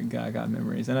favorite Gaga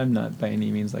memories, and I'm not by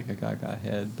any means like a Gaga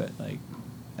head, but like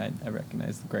I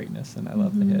recognize the greatness and I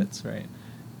love the Mhm. hits, right?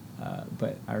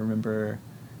 But I remember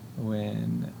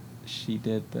when she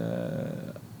did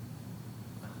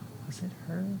was it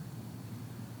her?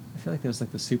 I feel like there was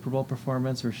like the Super Bowl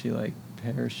performance where she like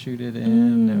parachuted in,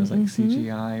 and it was like Mhm.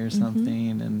 CGI or Mhm.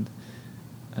 something, and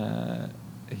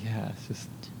yeah, it's just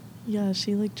Yeah,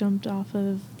 she like jumped off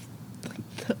of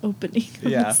like, the opening of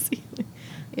Yeah. the ceiling.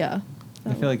 Yeah. I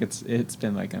that feel one. like it's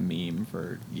been like a meme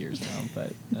for years now,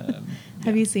 but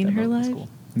Have you seen that her moment was live? cool.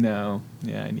 No,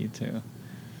 yeah, I need to.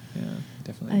 Yeah,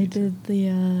 definitely. I need to. did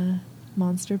the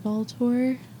Monster Ball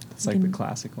tour. It's like the in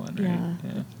classic one, right?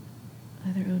 Yeah.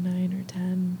 Either 09 or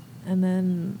 10. And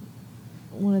then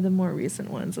one of the more recent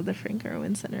ones at the Frank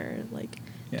Irwin Center, like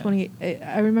Yeah. 20.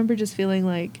 I remember just feeling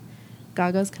like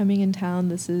Gaga's coming in town.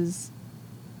 This is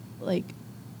like,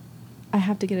 I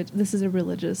have to get it. This is a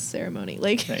religious ceremony.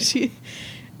 Like, Right.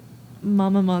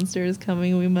 Mama Monster is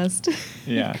coming. We must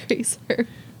Yeah. grace her.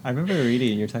 I remember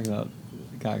reading, you're talking about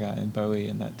Gaga and Bowie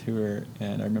and that tour,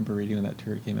 and I remember reading when that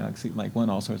tour came out, 'cause it like won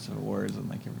all sorts of awards, and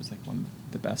like it was like one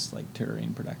of the best like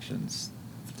touring productions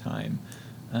of the time.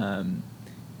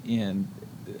 And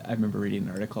I remember reading an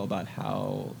article about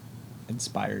how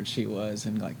inspired she was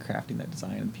in like crafting that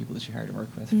design, and the people that she hired to work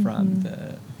with from Mhm. I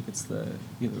think it's the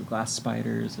either the Glass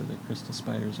Spiders or the Crystal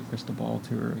Spiders or Crystal Ball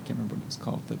tour. I can't remember what it was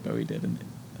called, that Bowie did in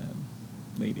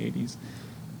the late '80s,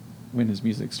 when his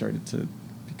music started to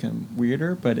become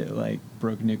weirder, but it like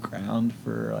broke new ground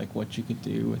for like what you could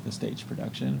do with a stage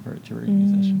production for a touring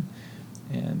musician.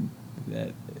 And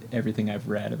that everything I've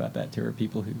read about that tour,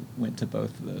 people who went to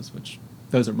both of those, which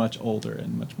those are much older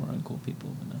and much more uncool people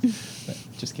than us. But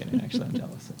just kidding, actually, I'm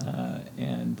jealous.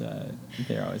 And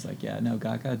they're always like, yeah, no,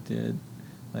 Gaga did,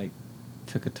 like,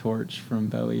 took a torch from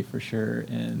Bowie for sure,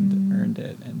 and Mm. earned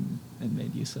it, and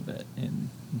made use of it in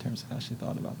terms of how she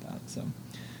thought about that. So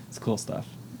it's cool stuff.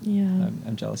 Yeah.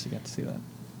 I'm jealous you got to see that.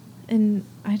 And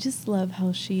I just love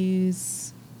how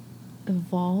she's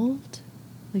evolved.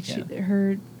 Like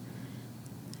Yeah.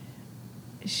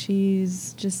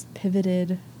 she's just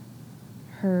pivoted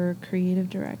her creative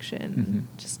direction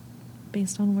Mhm. just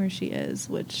based on where she is,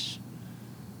 which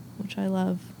I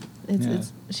love. Yeah.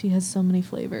 She has so many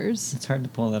flavors. It's hard to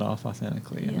pull that off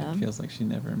authentically, and Yeah. it feels like she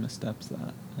never missteps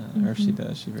that. Or if she Mhm.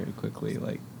 does, she very quickly,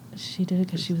 like, She did it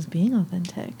because she was being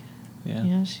authentic. yeah.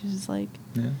 You know, she was like,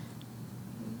 Yeah.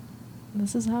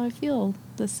 this is how I feel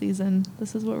this season.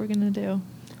 This is what we're going to do.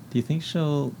 Do you think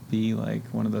she'll be like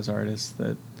one of those artists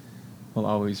that will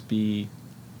always be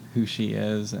who she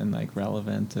is and like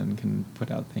relevant and can put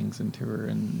out things and tour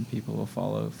and people will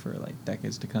follow for like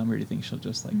decades to come, or do you think she'll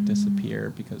just like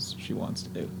disappear because she wants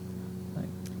to? Like,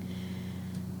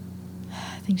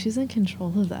 I think she's in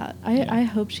control of that. Yeah. I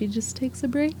hope she just takes a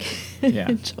break Yeah.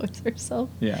 and enjoys herself.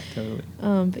 yeah, totally.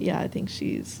 But yeah, I think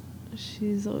she's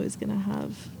always gonna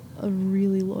have a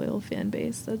really loyal fan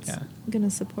base that's Yeah.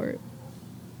 gonna support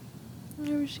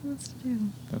whatever she wants to do.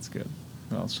 That's good.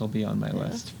 Well, she'll be on my Yeah.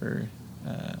 list for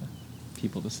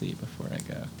people to see before I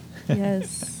go.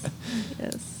 Yes.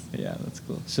 Yes. Yeah, that's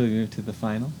cool. So we move to the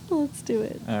final? Let's do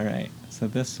it. All right. So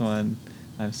this one,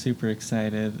 I'm super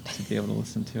excited to be able to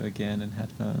listen to again in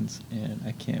headphones, and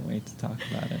I can't wait to talk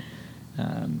about it.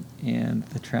 And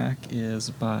the track is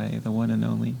by the one and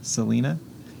only Selena,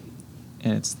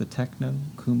 and it's the Techno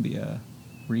Cumbia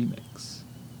remix.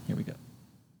 Here we go.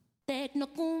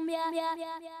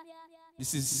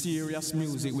 This is serious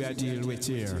music we are dealing with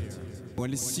here.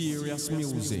 Only serious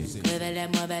music. Muévele,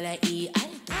 muévele y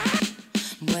alto.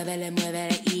 Muévele,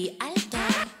 muévele y alto.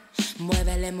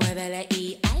 Muévele, muévele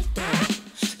y alto.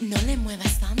 No le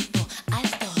muevas tanto,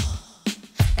 alto.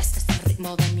 Este es el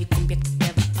ritmo de mi cumbia que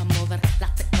te va a mover.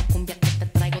 La tecnocumbia que te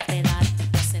traigo te dará un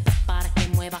placer para que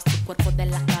muevas tu cuerpo de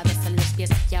la cabeza a los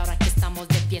pies. Y ahora que estamos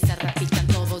de pie se repitan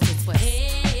todos después.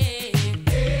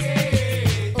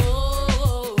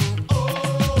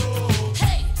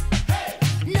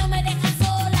 No me dejas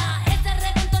sola, este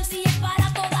reggaetón sí es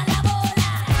para toda la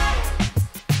bola.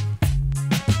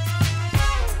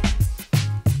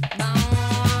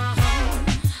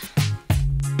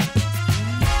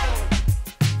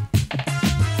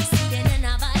 Si vienen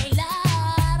a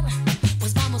bailar,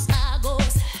 pues vamos a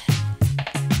gozar.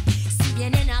 Si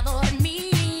vienen a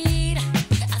dormir,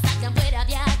 hasta que fuera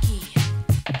de aquí.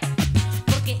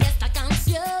 Porque esta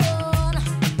canción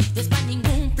no es para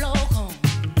ningún flojo.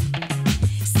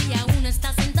 Si aún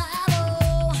estás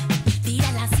sentado,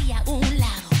 tira la silla a un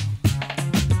lado.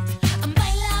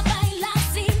 Baila, baila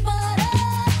sin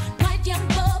parar, no hay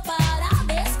tiempo para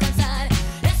descansar.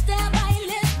 Este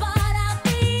baile es para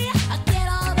ti,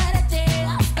 quiero verte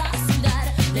hasta sudar.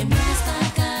 Le mueves para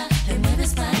acá, le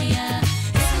mueves para allá,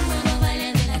 es el nuevo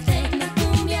baile de la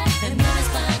tecnocumbia. Le mueves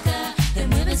para acá, le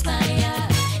mueves para allá,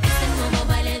 es el nuevo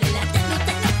baile de la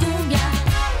tecnocumbia.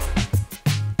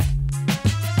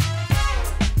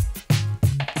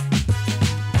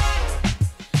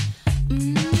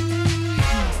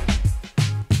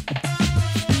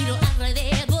 Miro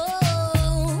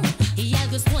alrededor y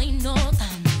algo estoy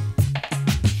notando,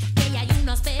 que hay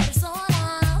unas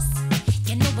personas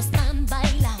que no están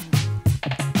bailando.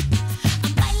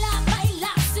 Baila,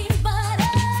 baila sin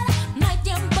parar, no hay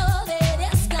tiempo de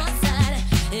descansar.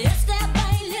 Este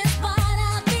baile es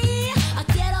para ti,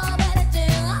 quiero verte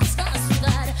hasta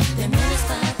sudar. Le mueves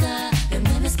para acá, le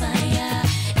mueves para allá,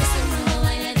 es el nuevo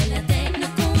baile de la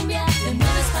tecnocumbia. Le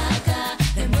mueves para acá,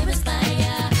 le mueves para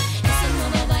allá, es el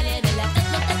nuevo baile de la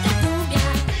tecnocumbia.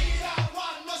 Mira,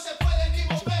 Juan, no se puede ni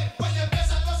mover, pues le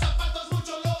pesan los zapatos,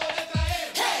 mucho lobo de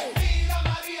traer. Mira,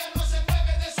 María, no se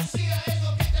mueve de su silla, es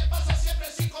lo que te pasa siempre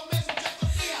si comes muchas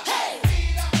tortillas.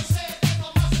 Mira, José, que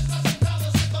nomás está sentado,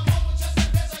 se tomó muchas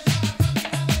cervezas y ahora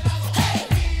camina de lado.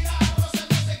 Mira, Rosa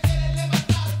no se quiere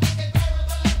levantar, porque trae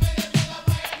todas las medias que la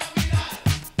vayan a mirar.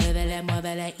 Muévele,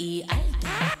 muévele y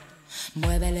alto.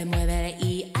 Muévele, muévele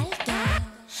y alto.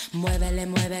 Muévele,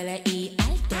 muévele y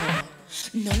alto.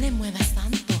 No le muevas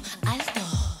tanto, alto.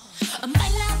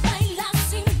 Baila, baila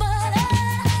sin parar,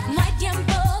 no hay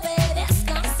tiempo de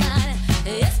descansar.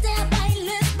 Este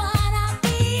baile es para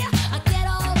ti,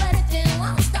 quiero verte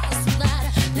hasta sudar.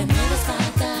 Le mueves para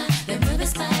acá, le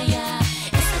mueves para allá,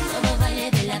 es el nuevo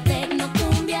baile de la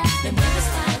tecnocumbia. Le mueves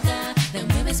para acá, le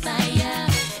mueves para allá,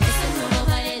 es el nuevo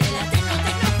baile de la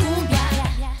tecnocumbia.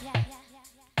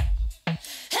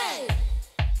 Hey.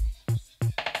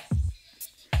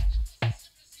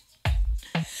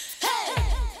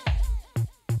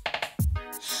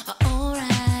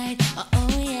 Alright, oh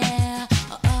yeah,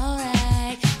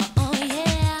 alright, oh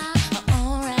yeah,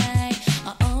 alright,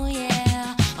 oh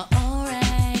yeah,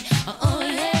 alright, oh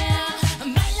yeah.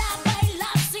 Baila, baila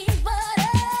sin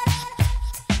parar.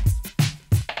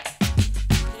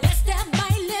 Este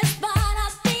baile es para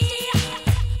ti.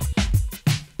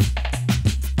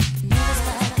 Mueves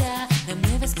para acá, le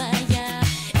mueves para allá,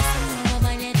 es el nuevo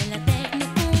baile de la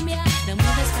tecnocumbia. Le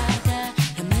mueves para acá,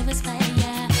 le mueves para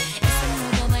allá, es el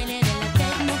nuevo baile de la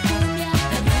tecnocumbia.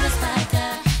 Le mueves para acá,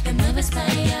 le mueves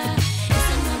para allá, es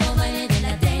el nuevo baile de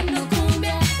la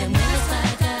tecnocumbia. Le mueves para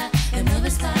acá, le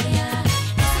mueves para allá,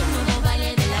 es el nuevo baile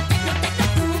de la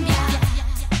tecnocumbia.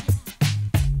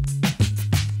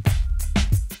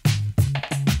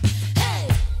 Hey.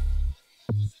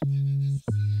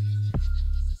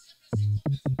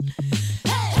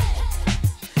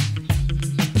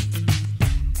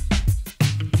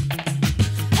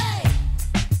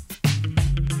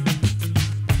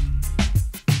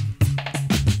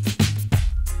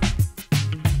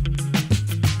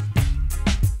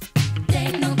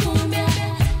 Tecnocumbia.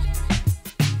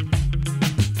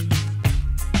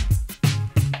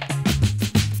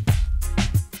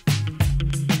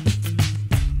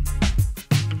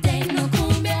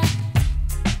 Tecnocumbia.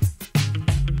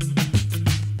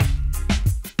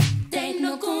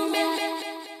 Tecnocumbia.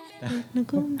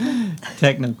 Tecnocumbia.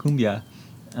 Techno Cumbia.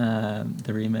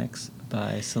 the remix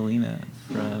by Selena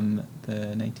from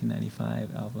the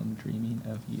 1995 album Dreaming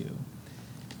of You.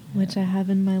 Which I have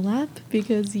in my lap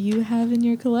because you have in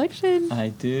your collection. I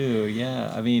do,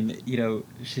 yeah. I mean,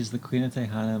 she's the Queen of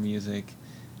Tejano music,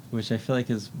 which I feel like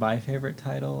is my favorite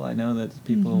title. I know that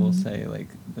people will Mhm. say like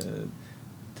the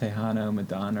Tejano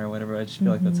Madonna or whatever. I just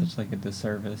feel like that's Mhm. such like a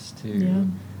disservice to Yeah.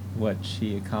 what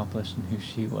she accomplished and who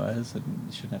she was, and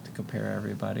you shouldn't have to compare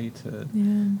everybody to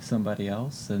Yeah. somebody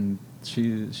else. And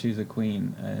she's a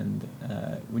queen. And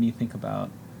when you think about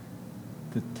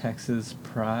the Texas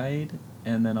pride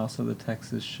and then also the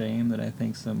Texas shame that I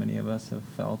think so many of us have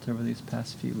felt over these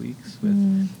past few weeks with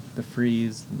Mm. the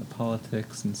freeze and the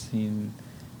politics and seeing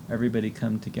everybody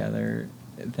come together,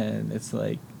 then it's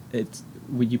like,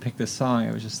 when you pick this song,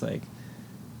 I was just like,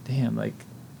 damn, like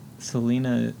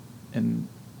Selena, and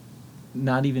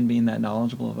not even being that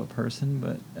knowledgeable of a person,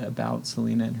 but about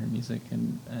Selena and her music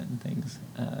and things.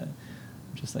 I'm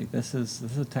just like, this is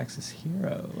a Texas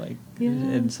hero, like, Yeah.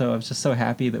 and so I was just so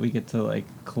happy that we get to like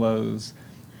close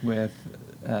with,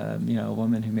 a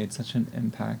woman who made such an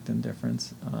impact and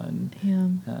difference on, Yeah.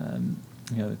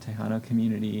 the Tejano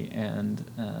community, and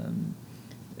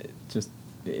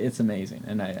it's amazing,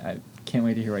 and I can't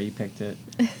wait to hear why you picked it,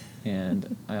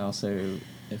 and I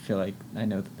feel like I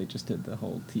know that they just did the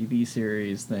whole TV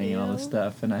series thing and all this Yeah.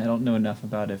 stuff, and I don't know enough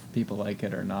about if people like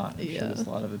it or not. I'm sure Yeah. there's a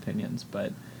lot of opinions,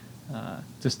 but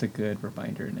just a good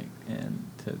reminder and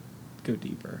to go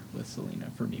deeper with Selena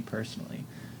for me personally.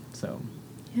 So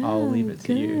I'll Yeah, leave it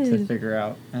to you to good. figure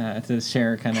out, to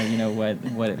share kind of,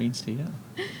 what it means to you.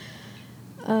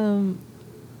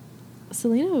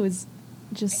 Selena was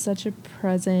just such a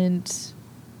present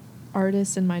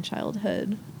artist in my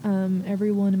childhood.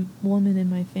 Every woman in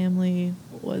my family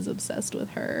was obsessed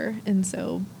with her, and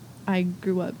so I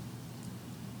grew up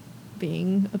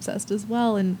being obsessed as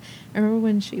well. And I remember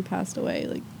when she passed away,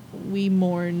 like, we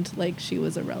mourned like she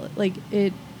was a relative. Like,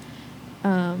 it,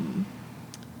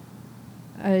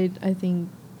 I think,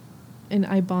 and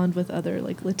I bond with other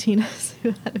like Latinas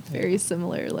who had a very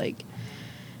similar like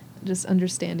just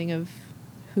understanding of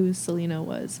who Selena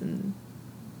was, and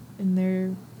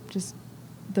their just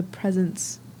the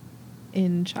presence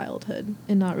in childhood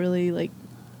and not really like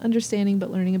understanding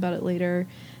but learning about it later.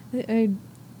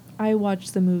 I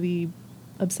watched the movie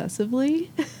obsessively.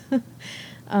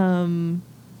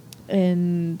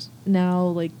 And now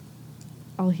like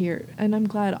I'll hear, and I'm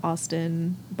glad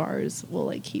Austin Bars will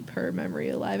like keep her memory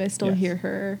alive. I still Yes. hear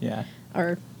her. Yeah.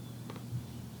 Or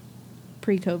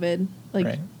pre-COVID, like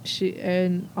Right.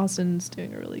 and Austin's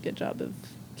doing a really good job of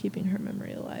keeping her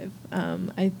memory alive.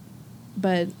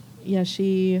 But yeah,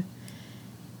 she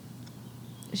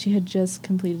had just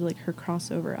completed like her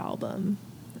crossover album,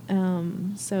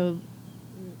 so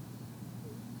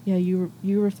yeah, you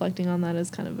reflecting on that as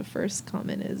kind of a first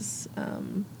comment is a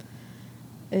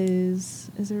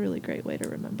really great way to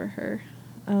remember her.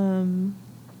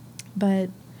 But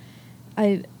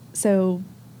so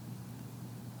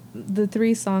the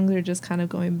three songs are just kind of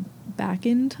going back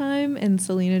in time, and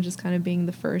Selena just kind of being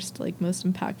the first like most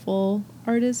impactful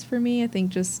artist for me. I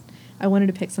think just I wanted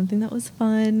to pick something that was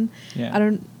fun. Yeah. I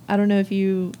don't know if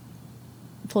you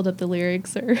pulled up the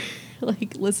lyrics or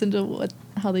like listened to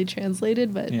how they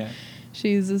translated, but Yeah.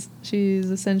 she's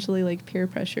essentially like peer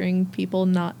pressuring people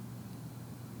not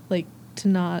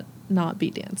be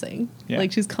dancing. Yeah.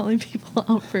 Like, she's calling people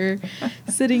out for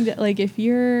sitting like if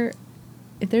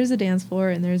there's a dance floor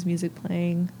and there's music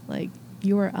playing, like,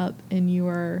 you are up and you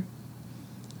are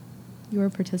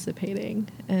participating.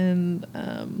 And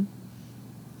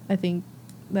I think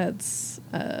that's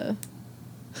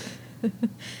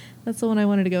that's the one I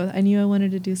wanted to go with. I knew I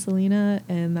wanted to do Selena,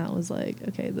 and that was like,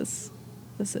 okay, this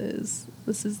is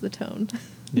the tone.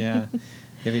 Yeah.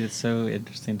 I mean, it's so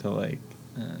interesting to like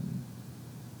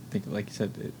think, like you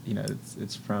said,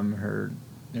 it's from her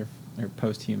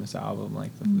posthumous album,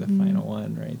 like the Mhm. final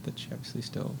one, right? That she obviously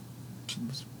still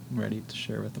was ready to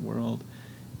share with the world,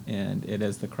 and it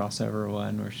is the crossover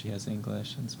one where she has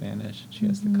English and Spanish, and she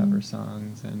has the cover Mhm.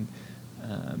 songs, and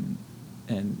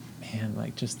man,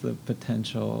 like, just the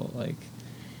potential, like,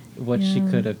 what she Yeah.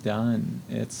 could have done.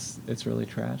 It's really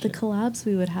tragic. The collabs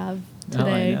we would have Oh,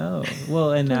 today. I know.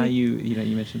 Well, and now Like- you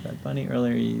mentioned Bad Bunny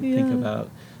earlier. You think Yeah. about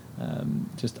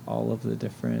just all of the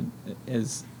different,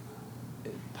 as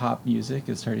pop music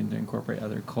is starting to incorporate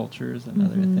other cultures and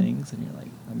other Mhm. things, and you're like,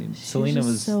 I mean, She's Selena just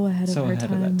was so ahead of her that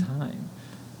time. time,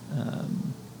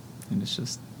 and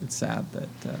it's sad that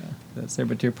that's there.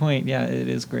 But to your point, yeah, it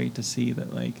is great to see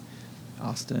that, like,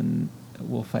 Austin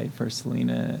will fight for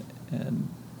Selena, and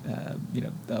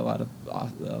a lot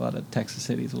of Texas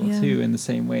cities will Yeah. too, in the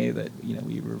same way that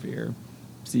we revere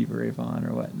Stevie Ray Vaughan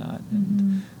or whatnot,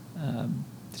 Mhm. and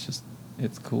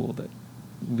it's cool that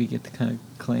we get to kind of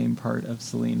claim part of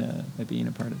Selena by being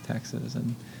a part of Texas.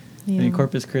 And I mean, Yeah.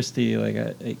 Corpus Christi, like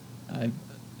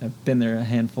I've been there a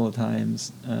handful of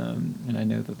times, and I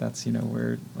know that that's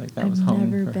where like that I've was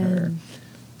home never for her. been.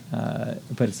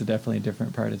 But it's definitely a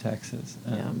different part of Texas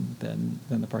Yeah. than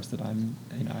the parts that I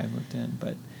lived in.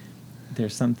 But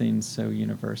there's something so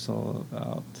universal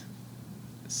about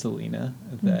Selena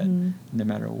that Mhm. no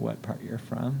matter what part you're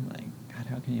from, like, God,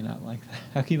 how can you not like that?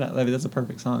 How can you not? I mean, that's a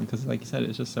perfect song because, like you said,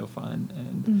 it's just so fun.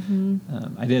 And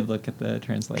Mhm. I did look at the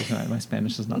translation. My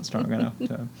Spanish is not strong enough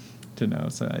to know,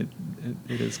 so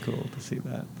it is cool to see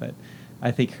that. But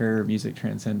I think her music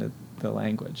transcended the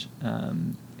language,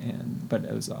 but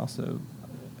it was also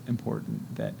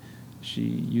important that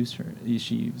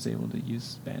she was able to use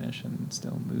Spanish and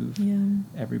still move Yeah.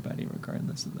 everybody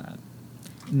regardless of that.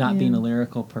 Not being Yeah. a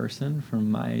lyrical person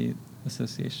from my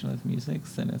association with music,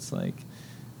 then it's like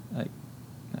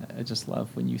I just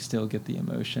love when you still get the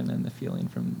emotion and the feeling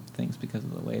from things because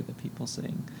of the way that people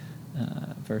sing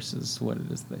versus what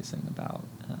it is they sing about.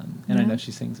 And I Yeah. know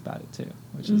she sings about it too,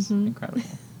 which is Mhm. incredible.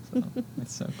 So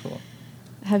it's so cool.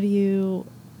 Have you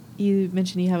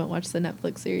mentioned you haven't watched the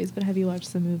Netflix series, but have you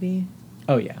watched the movie?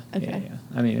 Oh yeah, Okay. yeah.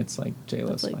 I mean, it's like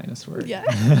J-Lo's That's like- finest work. yeah.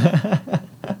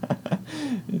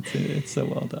 it's so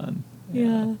well done.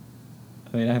 Yeah.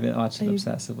 I mean, I haven't watched it I-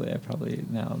 obsessively. I probably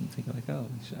now I'm thinking like, oh,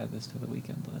 we should add this to the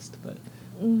weekend list. But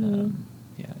Mhm.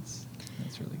 yeah, it's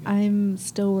really good. I'm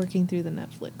still working through the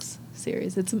Netflix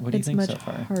series. It's What do you think much so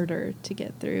far? harder to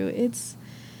get through.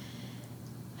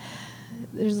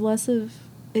 There's less of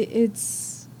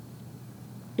it's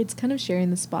kind of sharing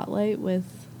the spotlight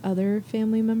with other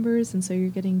family members, and so you're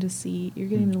getting to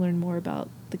learn more about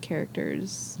the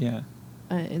characters Yeah,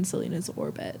 in Selena's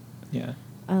orbit. yeah,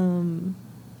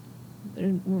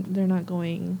 They're not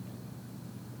going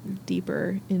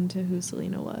deeper into who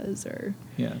Selena was, or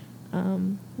yeah,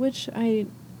 which I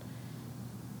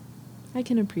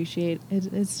can appreciate.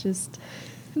 It's just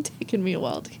taken me a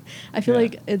while. I feel Yeah.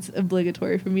 like it's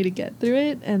obligatory for me to get through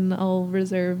it, and I'll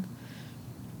reserve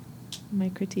my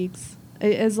critiques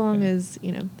as long Yeah. as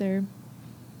they're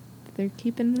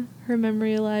keeping her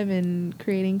memory alive and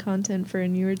creating content for a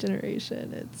newer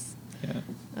generation. It's yeah.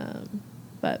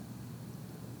 but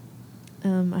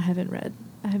I haven't read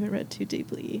too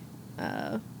deeply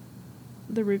the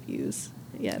reviews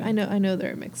yet. Okay. I know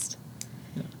there are mixed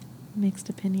Yeah.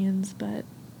 opinions, but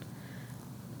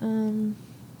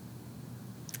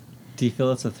Do you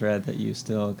feel it's a thread that you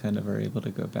still kind of are able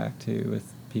to go back to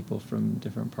with people from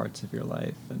different parts of your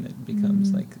life, and it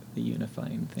becomes Mm. like the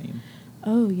unifying theme?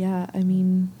 oh yeah, I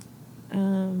mean,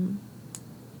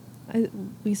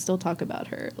 we still talk about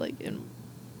her like in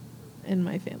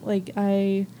my family. Like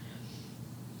I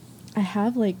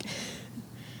have like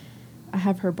I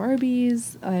have her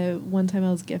Barbies. One time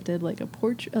I was gifted like a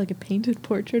portrait, like a painted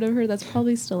portrait of her. That's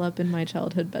probably still up in my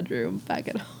childhood bedroom back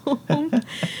at home.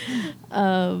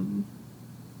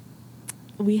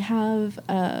 We have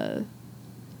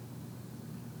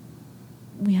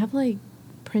like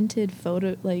printed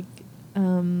photo, like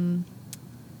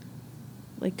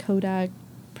Kodak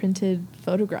printed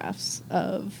photographs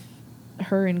of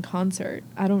her in concert.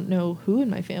 I don't know who in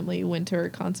my family went to her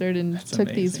concert and That's took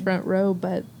these amazing. front row,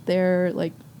 but they're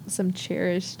like some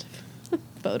cherished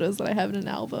photos that I have in an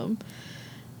album.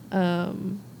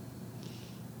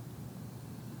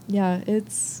 Yeah,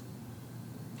 it's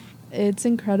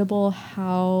incredible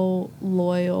how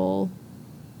loyal,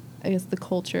 I guess, the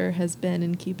culture has been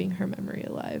in keeping her memory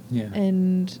alive. Yeah.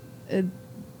 And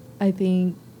I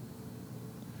think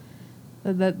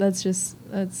that's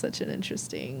such an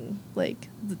interesting, like,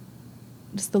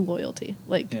 just the loyalty.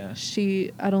 Like, Yeah.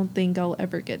 I don't think I'll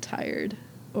ever get tired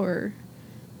or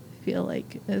feel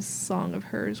like a song of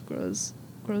hers grows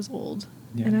old.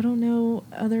 Yeah. And I don't know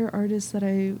other artists that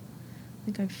I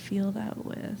think I feel that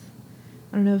with.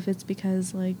 I don't know if it's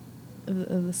because, like,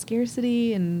 of the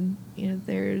scarcity and,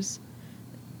 there's,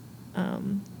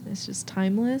 it's just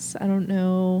timeless. I don't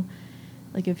know,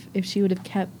 like, if she would have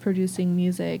kept producing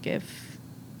music,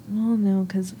 well, no,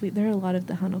 because there are a lot of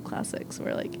the Tejano classics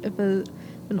where, like, if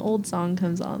an old song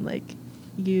comes on, like,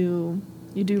 you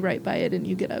do right by it and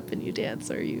you get up and you dance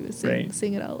or you Right.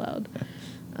 sing it out loud.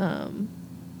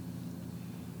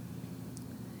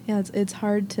 Yeah, it's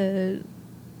hard to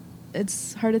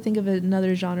think of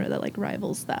another genre that, like,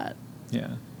 rivals that.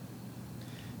 Yeah.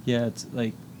 Yeah, it's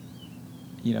like,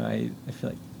 I feel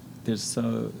like there's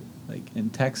so, like, in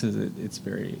Texas, it's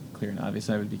very clear and obvious.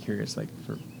 I would be curious, like,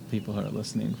 for people who are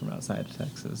listening from outside of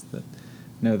Texas that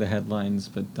know the headlines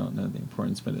but don't know the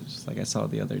importance. But it's just like I saw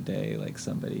the other day, like,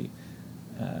 somebody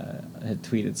had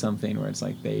tweeted something where it's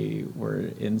like they were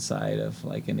inside of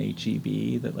like an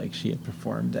HEB that like she had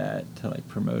performed at to like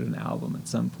promote an album at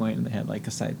some point, and they had like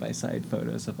a side-by-side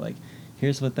photos of like,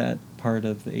 here's what that part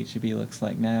of the HEB looks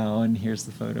like now, and here's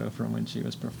the photo from when she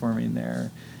was performing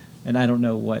there. And I don't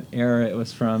know what era it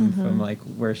was from like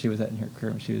where she was at in her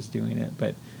career when she was doing it,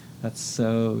 but that's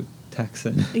so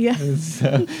Texan. Yeah.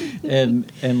 So,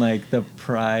 and like the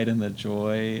pride and the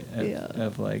joy of, Yeah.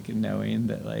 of like knowing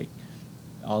that like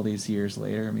all these years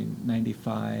later, I mean,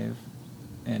 95,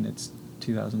 and it's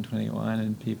 2021,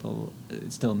 and people,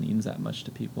 it still means that much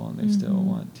to people, and they still Mhm.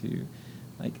 want to,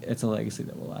 like, it's a legacy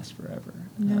that will last forever.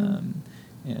 Yeah.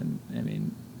 And I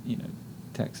mean, you know,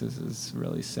 Texas is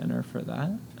really center for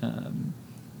that,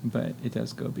 but it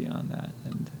does go beyond that.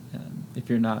 And if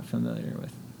you're not familiar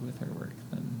with her work,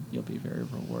 then you'll be very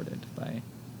rewarded by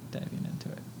diving into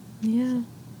it. Yeah.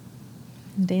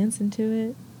 Dance into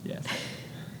it. Yes.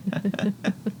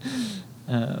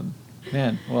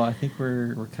 Man, well, I think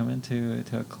we're coming to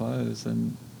a close,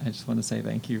 and I just want to say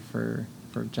thank you for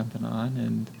jumping on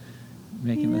and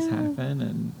making this Yeah. happen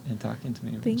and talking to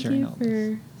me and Thank sharing you all this.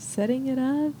 for setting it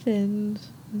up, and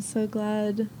I'm so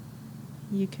glad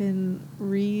you can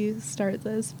restart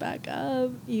this back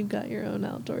up. You've got your own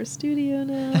outdoor studio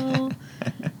now.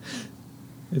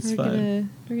 It's we're fun.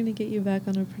 we're gonna get you back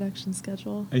on a production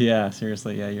schedule. Yeah,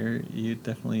 seriously. Yeah, you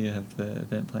definitely have the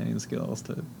event planning skills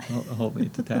to hold me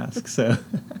to task. So,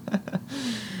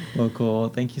 well, cool.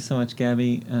 Thank you so much,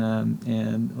 Gabby,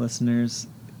 and listeners.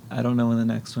 I don't know when the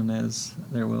next one is.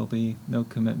 There will be no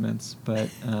commitments, but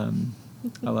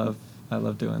I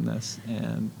love doing this,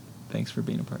 and thanks for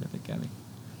being a part of it, Gabby.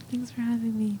 Thanks for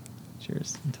having me.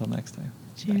 Cheers. Until next time.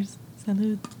 Bye. Cheers.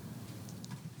 Salud.